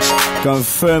 Going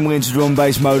firmly into drum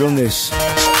bass mode on this.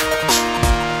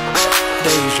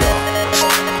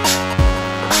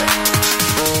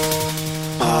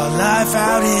 All life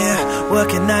out here,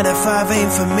 working 9 to 5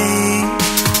 ain't for me.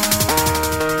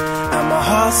 And my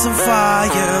heart's on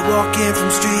fire, walking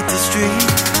from street to street.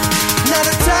 Now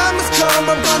the time has come,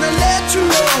 I'm gonna let you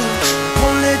know.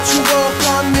 Won't let you walk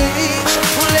on me.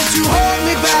 Won't let you hold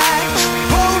me back,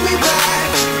 hold me back.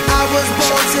 I was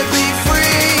born to be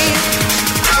free.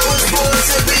 I was born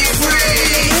to be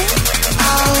free.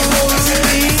 I was born to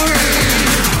be free.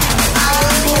 I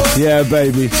was born Yeah,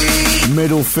 baby.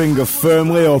 Middle finger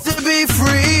firmly up. to be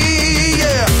free.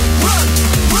 Yeah. Run,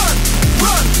 run,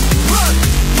 run, run,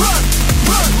 run,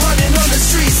 run, running on the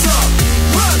streets up.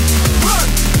 Run, run,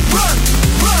 run,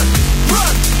 run,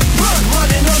 run, run,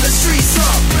 running on the streets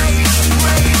up.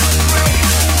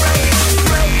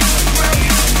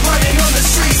 Running on the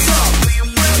streets up.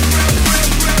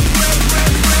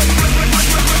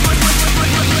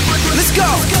 Let's go.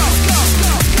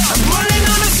 I'm running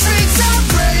on the streets of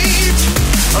rage.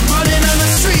 I'm running on the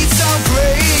streets of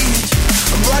rage.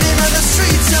 I'm running on the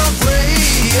streets of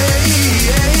rage.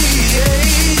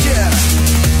 Yeah.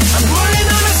 I'm running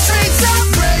on the streets of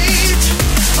rage.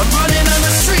 I'm running on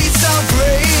the streets of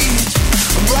rage.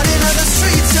 I'm running on the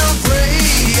streets of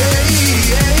rage.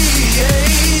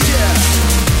 Yeah.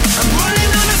 I'm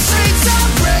running on the streets of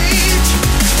rage.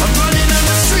 I'm running on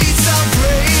the streets of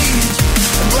rage.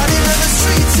 I'm running on the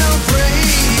streets of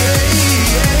rage.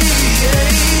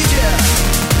 Yeah.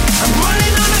 I'm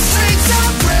running on the streets of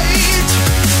rage.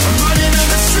 I'm running on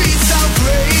the streets of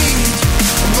rage.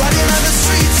 I'm running on the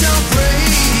streets of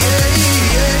rage.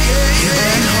 You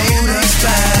can't hold us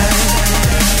back.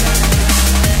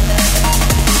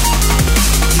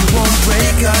 You won't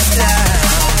break us down.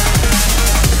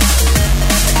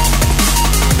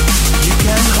 You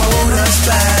can't hold us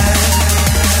back.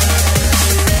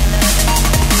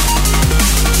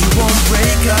 You won't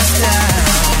break us down.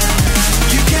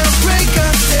 You can't break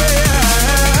us down,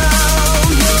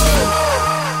 no.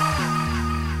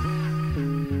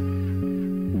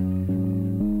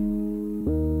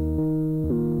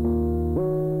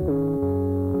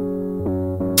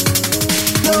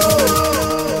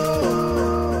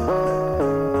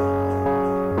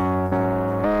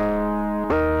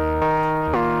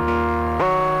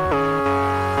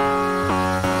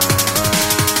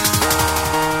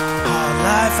 All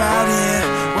life out here,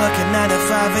 working 9 to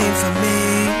 5 ain't for me.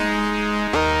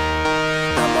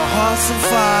 Now my heart's on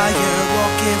fire,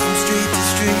 walking from street to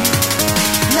street.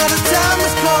 Now the time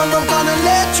has come, I'm gonna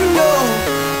let you know.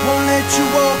 Won't let you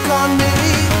walk on me.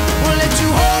 Won't let you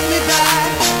hold me back,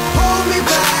 hold me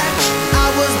back. I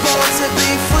was born to be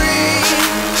free.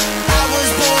 I was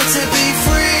born to be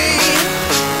free.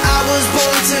 I was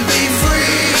born to be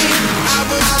free. I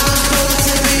was born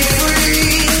to be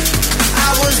free. I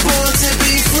was born to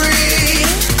be free.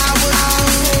 I was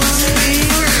born to be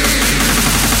free.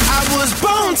 I was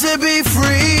born to be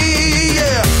free.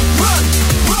 Yeah. Run,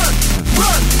 run,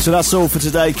 run. So that's all for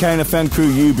today, KNFM crew.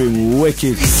 You've been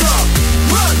wicked. Run,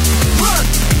 run,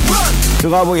 run. If you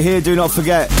like what you hear, do not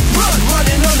forget.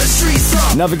 Running on the streets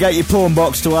up. Navigate your porn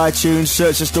box to iTunes,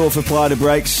 search the store for Plyder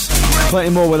Breaks.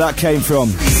 Plenty more where that came from.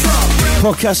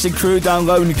 Podcasting crew,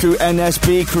 downloading crew,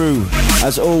 NSB crew.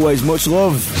 As always, much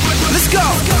love. Let's go.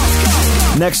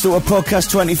 Next up, a podcast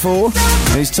 24.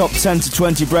 And his top 10 to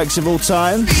 20 breaks of all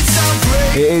time.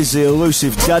 It is the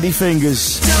elusive Daddy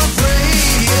Fingers.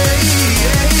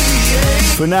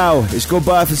 For now, it's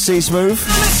goodbye for Smoove.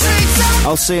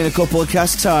 I'll see you in a couple of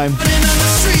casts' time.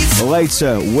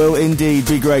 Later will indeed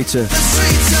be greater.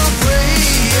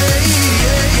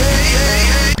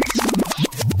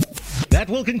 That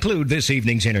will conclude this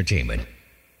evening's entertainment.